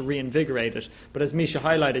Trump to reinvigorate it. But as Misha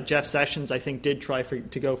highlighted, Jeff Sessions, I think, did try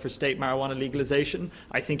to go for state marijuana legalization.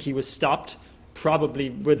 I think he was stopped,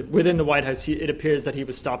 probably within the White House. It appears that he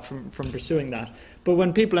was stopped from pursuing that. But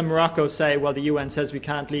when people in Morocco say, well, the UN says we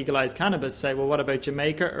can't legalize cannabis, say, well, what about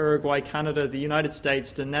Jamaica, Uruguay, Canada, the United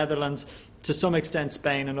States, the Netherlands, to some extent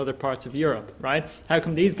Spain and other parts of Europe, right? How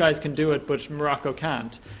come these guys can do it but Morocco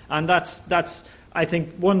can't? And that's I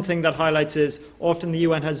think one thing that highlights is often the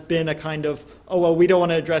UN has been a kind of, oh, well, we don't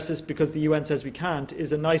want to address this because the UN says we can't,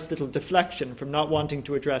 is a nice little deflection from not wanting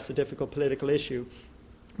to address a difficult political issue.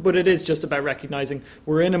 But it is just about recognising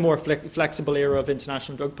we're in a more flexible era of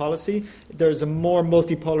international drug policy. There's a more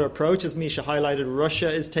multipolar approach. As Misha highlighted,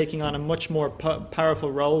 Russia is taking on a much more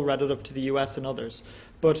powerful role relative to the US and others.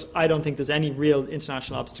 But I don't think there's any real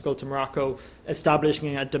international obstacle to Morocco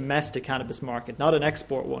establishing a domestic cannabis market, not an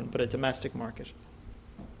export one, but a domestic market.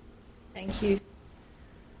 Thank you.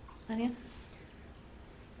 Anya?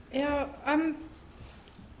 Yeah,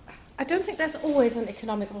 I don't think there's always an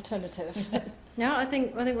economic alternative. Yeah, I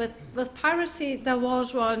think with piracy there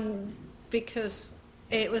was one because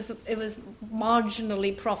it was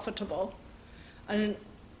marginally profitable, and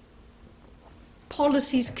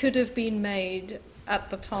policies could have been made at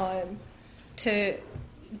the time to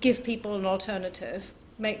give people an alternative,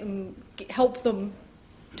 help them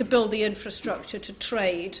to build the infrastructure to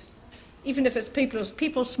trade. Even if it's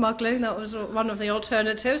people smuggling, that was one of the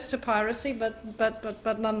alternatives to piracy,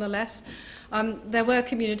 but nonetheless, there were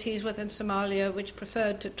communities within Somalia which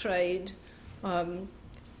preferred to trade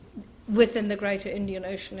within the greater Indian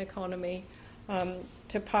Ocean economy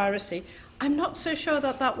to piracy. I'm not so sure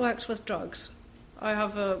that works with drugs. I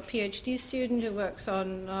have a PhD student who works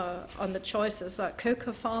on the choices that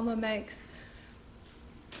cocoa farmer makes,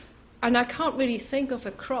 and I can't really think of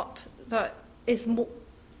a crop that is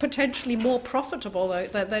potentially more profitable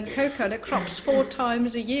than cocoa, and it crops 4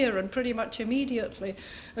 times a year and pretty much immediately.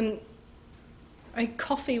 And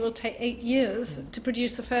coffee will take 8 years to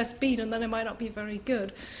produce the first bean, and then it might not be very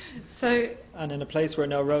good. And in a place where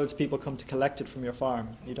no roads, people come to collect it from your farm.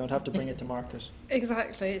 You don't have to bring it to market.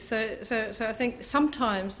 Exactly. So I think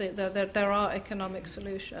sometimes there are economic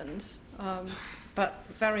solutions, but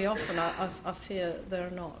very often I fear there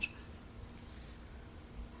are not.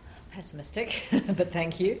 Pessimistic, but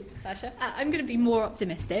thank you. Sasha? I'm going to be more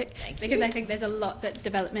optimistic because I think there's a lot that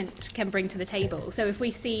development can bring to the table. So if we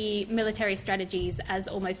see military strategies as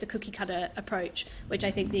almost a cookie-cutter approach, which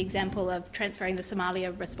I think the example of transferring the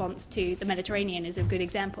Somalia response to the Mediterranean is a good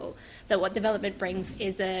example, that what development brings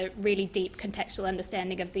is a really deep contextual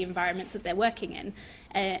understanding of the environments that they're working in.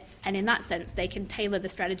 And in that sense, they can tailor the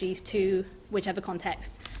strategies to whichever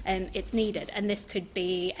context it's needed. And this could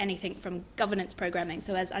be anything from governance programming.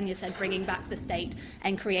 So as Anya said, bringing back the state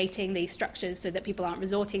and creating these structures so that people aren't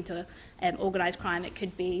resorting to organised crime. It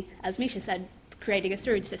could be, as Misha said, creating a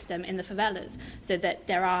sewage system in the favelas so that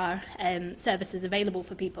there are services available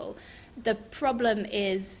for people. The problem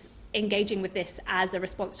is engaging with this as a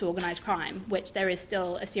response to organised crime, which there is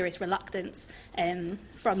still a serious reluctance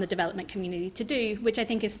from the development community to do, which I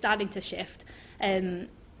think is starting to shift,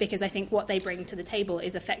 because I think what they bring to the table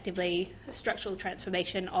is effectively a structural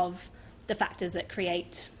transformation of the factors that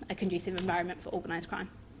create a conducive environment for organised crime.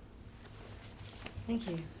 Thank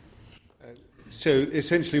you. So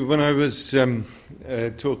essentially, when I was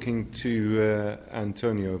talking to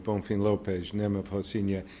Antonio Bonfim Lopes, NEM of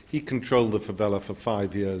Rocinha, he controlled the favela for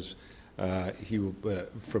 5 years. He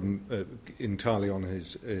from entirely on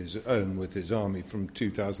his own with his army from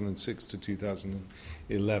 2006 to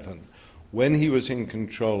 2011. When he was in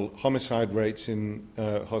control, homicide rates in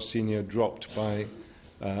Rocinha dropped by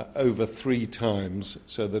over 3 times,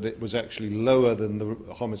 so that it was actually lower than the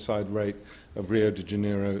homicide rate of Rio de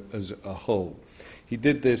Janeiro as a whole. He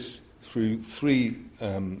did this through three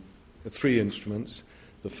instruments.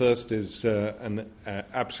 The first is an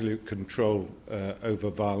absolute control over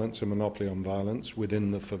violence, a monopoly on violence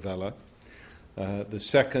within the favela. The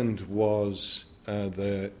second was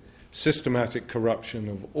the systematic corruption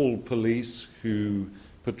of all police who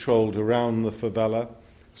patrolled around the favela,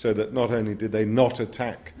 so that not only did they not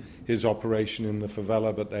attack his operation in the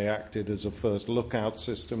favela, but they acted as a first lookout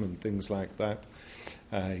system and things like that.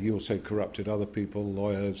 He also corrupted other people,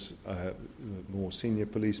 lawyers, more senior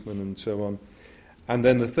policemen, and so on. And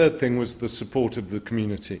then the third thing was the support of the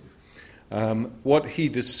community. What he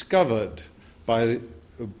discovered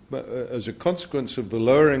as a consequence of the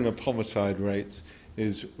lowering of homicide rates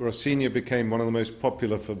is Rocinha became one of the most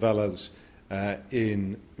popular favelas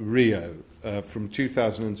in Rio. From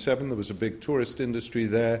 2007, there was a big tourist industry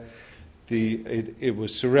there. It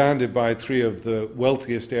was surrounded by 3 of the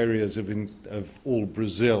wealthiest areas of all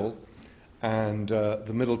Brazil, and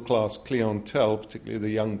the middle-class clientele, particularly the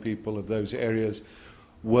young people of those areas,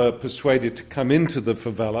 were persuaded to come into the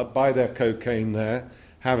favela, buy their cocaine there,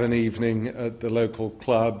 have an evening at the local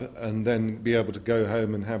club, and then be able to go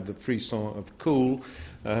home and have the frisson of cool,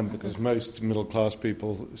 because most middle-class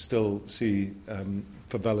people still see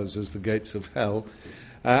favelas as the gates of hell.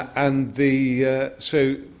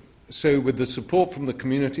 So with the support from the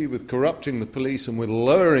community, with corrupting the police, and with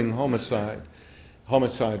lowering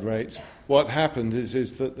homicide rates, what happened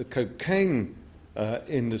is that the cocaine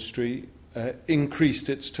industry increased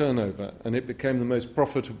its turnover, and it became the most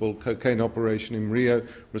profitable cocaine operation in Rio,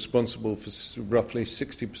 responsible for roughly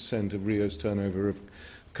 60% of Rio's turnover of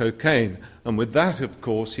cocaine. And with that, of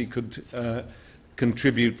course, he could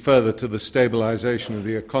contribute further to the stabilization of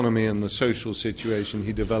the economy and the social situation.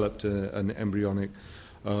 He developed an embryonic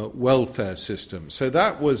welfare system. So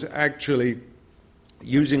that was actually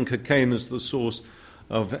using cocaine as the source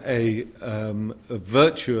of a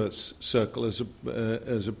virtuous circle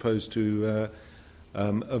as opposed to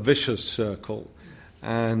a vicious circle.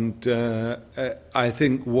 And I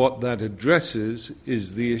think what that addresses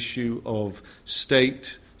is the issue of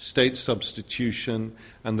state substitution,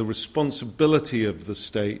 and the responsibility of the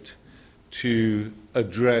state to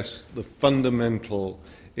address the fundamental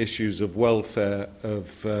issues of welfare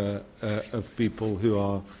of people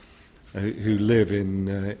who live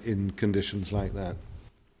in conditions like that.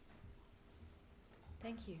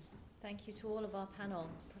 Thank you. Thank you to all of our panel.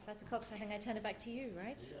 Professor Cox, I think I turn it back to you,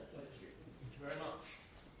 right? Yeah, thank you. Thank you very much.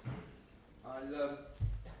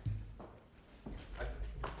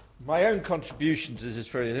 My own contribution to this is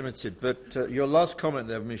very limited, but your last comment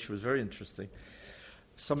there, Misha, was very interesting.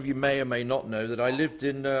 Some of you may or may not know that I lived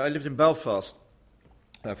in Belfast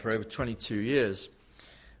for over 22 years.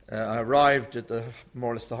 I arrived at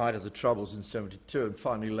more or less the height of the Troubles in 1972 and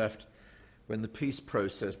finally left when the peace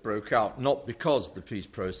process broke out, not because the peace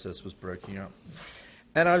process was breaking out.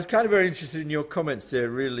 And I was kind of very interested in your comments there,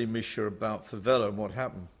 really, Misha, about favela and what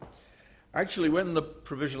happened. Actually, when the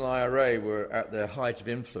Provisional IRA were at their height of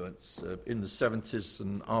influence in the 70s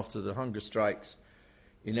and after the hunger strikes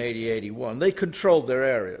in 80-81, they controlled their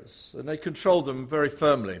areas, and they controlled them very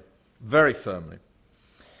firmly, very firmly.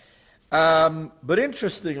 But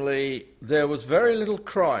interestingly, there was very little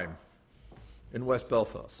crime in West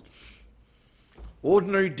Belfast.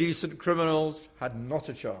 Ordinary, decent criminals had not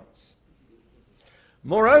a chance.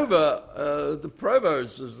 Moreover, the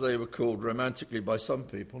provos, as they were called romantically by some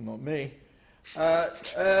people, not me,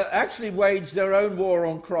 actually waged their own war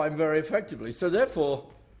on crime very effectively. So therefore,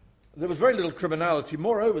 there was very little criminality.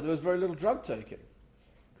 Moreover, there was very little drug taking,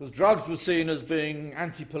 because drugs were seen as being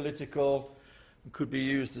anti-political and could be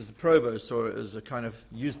used, as the provost saw it, as a kind of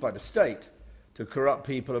used by the state to corrupt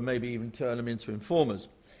people and maybe even turn them into informers.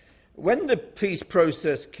 When the peace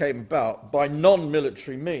process came about, by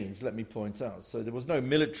non-military means, let me point out, so there was no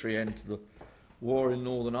military end to the war in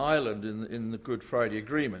Northern Ireland in the Good Friday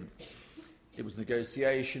Agreement. It was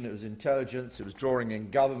negotiation, it was intelligence, it was drawing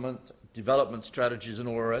in government, development strategies and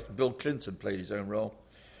all the rest. Bill Clinton played his own role.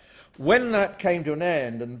 When that came to an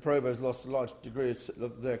end and the provost lost a large degree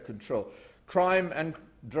of their control, crime and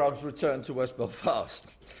drugs returned to West Belfast.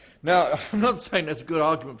 Now, I'm not saying that's a good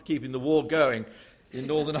argument for keeping the war going in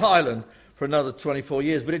Northern Ireland for another 24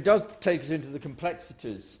 years, but it does take us into the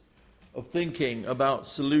complexities of thinking about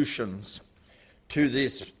solutions to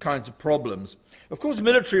these kinds of problems. Of course,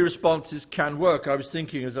 military responses can work. I was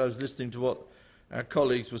thinking, as I was listening to what our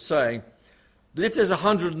colleagues were saying, that if there's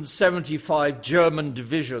 175 German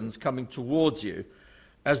divisions coming towards you,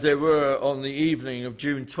 as there were on the evening of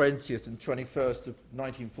June 20th and 21st of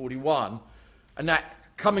 1941, and that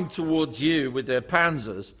coming towards you with their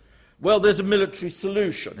panzers, well, there's a military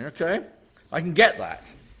solution, okay? I can get that.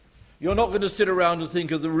 You're not going to sit around and think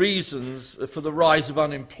of the reasons for the rise of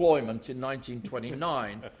unemployment in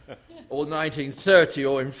 1929 or 1930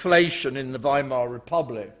 or inflation in the Weimar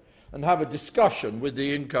Republic and have a discussion with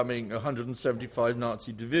the incoming 175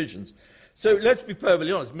 Nazi divisions. So let's be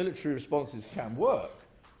perfectly honest, military responses can work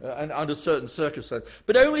and under certain circumstances,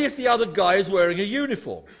 but only if the other guy is wearing a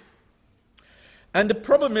uniform. And the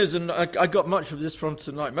problem is, and I got much of this from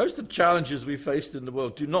tonight, most of the challenges we faced in the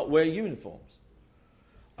world do not wear uniforms.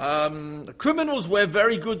 Criminals wear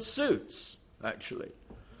very good suits, actually.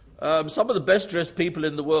 Some of the best-dressed people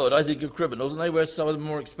in the world, I think, are criminals, and they wear some of the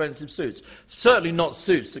more expensive suits. Certainly not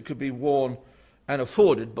suits that could be worn and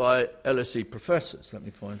afforded by LSE professors, let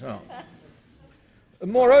me point out.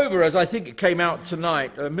 Moreover, as I think it came out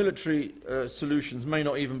tonight, military solutions may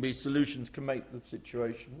not even be solutions can make the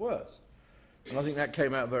situation worse. And I think that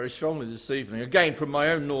came out very strongly this evening. Again, from my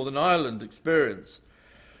own Northern Ireland experience,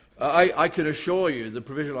 I can assure you the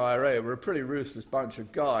Provisional IRA were a pretty ruthless bunch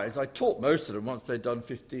of guys. I taught most of them once they'd done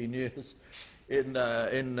 15 years in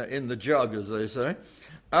the jug, as they say.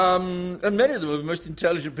 And many of them were the most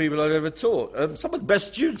intelligent people I've ever taught. Some of the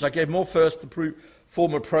best students. I gave more first to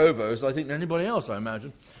former provosts, I think, than anybody else, I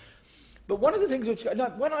imagine. But one of the things which,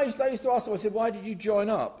 when I used to ask them, I said, why did you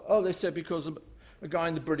join up? Oh, they said, because a guy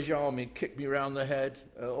in the British Army kicked me around the head,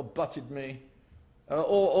 or butted me,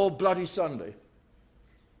 or Bloody Sunday,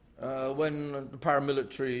 when the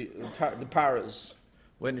paramilitary, the Paras,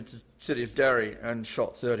 went into the city of Derry and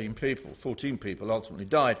shot 14 people ultimately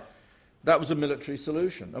died. That was a military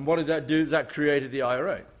solution. And what did that do? That created the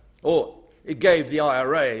IRA. Or it gave the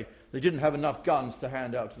IRA, they didn't have enough guns to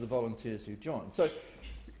hand out to the volunteers who joined. So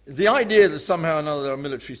the idea that somehow or another there are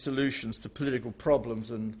military solutions to political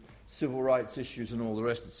problems and civil rights issues and all the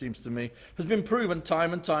rest, it seems to me, has been proven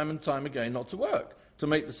time and time and time again not to work, to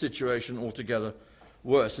make the situation altogether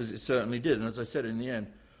worse, as it certainly did. And as I said in the end,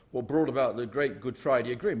 what brought about the great Good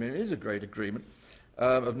Friday Agreement, it is a great agreement,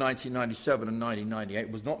 of 1997 and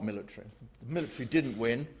 1998, was not military. The military didn't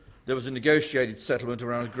win. There was a negotiated settlement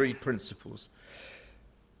around agreed principles.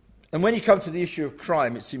 And when you come to the issue of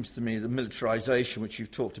crime, it seems to me the militarisation, which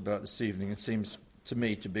you've talked about this evening, it seems to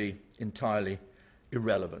me to be entirely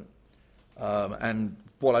irrelevant. And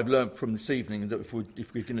what I've learned from this evening, that if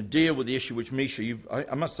we're going to deal with the issue which, Misha,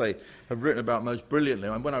 I must say, have written about most brilliantly,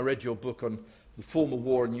 and when I read your book on the former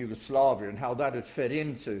war in Yugoslavia and how that had fed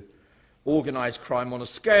into organised crime on a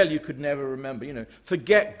scale you could never remember. You know,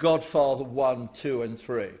 forget Godfather 1, 2 and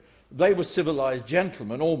 3. They were civilised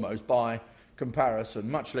gentlemen almost by comparison,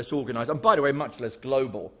 much less organised, and by the way, much less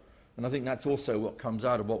global. And I think that's also what comes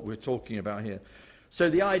out of what we're talking about here. So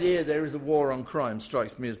the idea there is a war on crime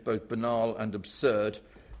strikes me as both banal and absurd,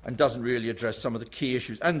 and doesn't really address some of the key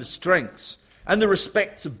issues and the strengths and the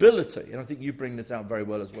respectability, and I think you bring this out very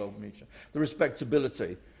well as well, Misha, the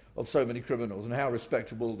respectability of so many criminals and how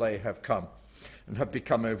respectable they have come and have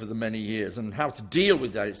become over the many years, and how to deal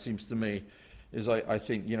with that, it seems to me, is, I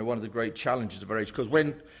think, you know, one of the great challenges of our age. Because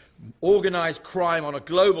when organised crime on a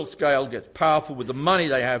global scale gets powerful with the money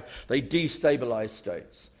they have, they destabilise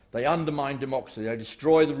states. They undermine democracy. They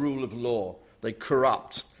destroy the rule of law. They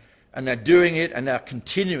corrupt. And they're doing it, and they're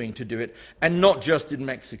continuing to do it, and not just in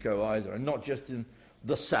Mexico either, and not just in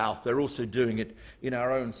the South. They're also doing it in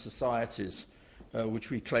our own societies, which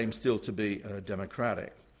we claim still to be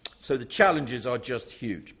democratic. So the challenges are just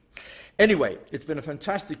huge. Anyway, it's been a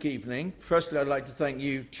fantastic evening. Firstly, I'd like to thank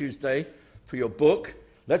you, Tuesday, for your book.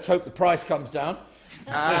 Let's hope the price comes down.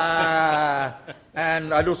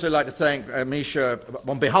 And I'd also like to thank Misha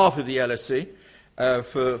on behalf of the LSE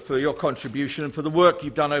for your contribution and for the work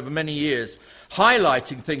you've done over many years,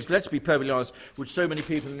 highlighting things, let's be perfectly honest, which so many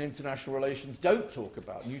people in international relations don't talk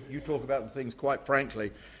about. You talk about the things, quite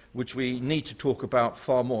frankly, which we need to talk about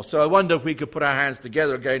far more. So I wonder if we could put our hands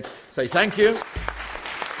together again, say thank you.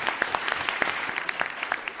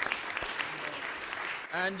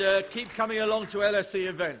 And keep coming along to LSE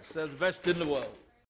events. They're the best in the world.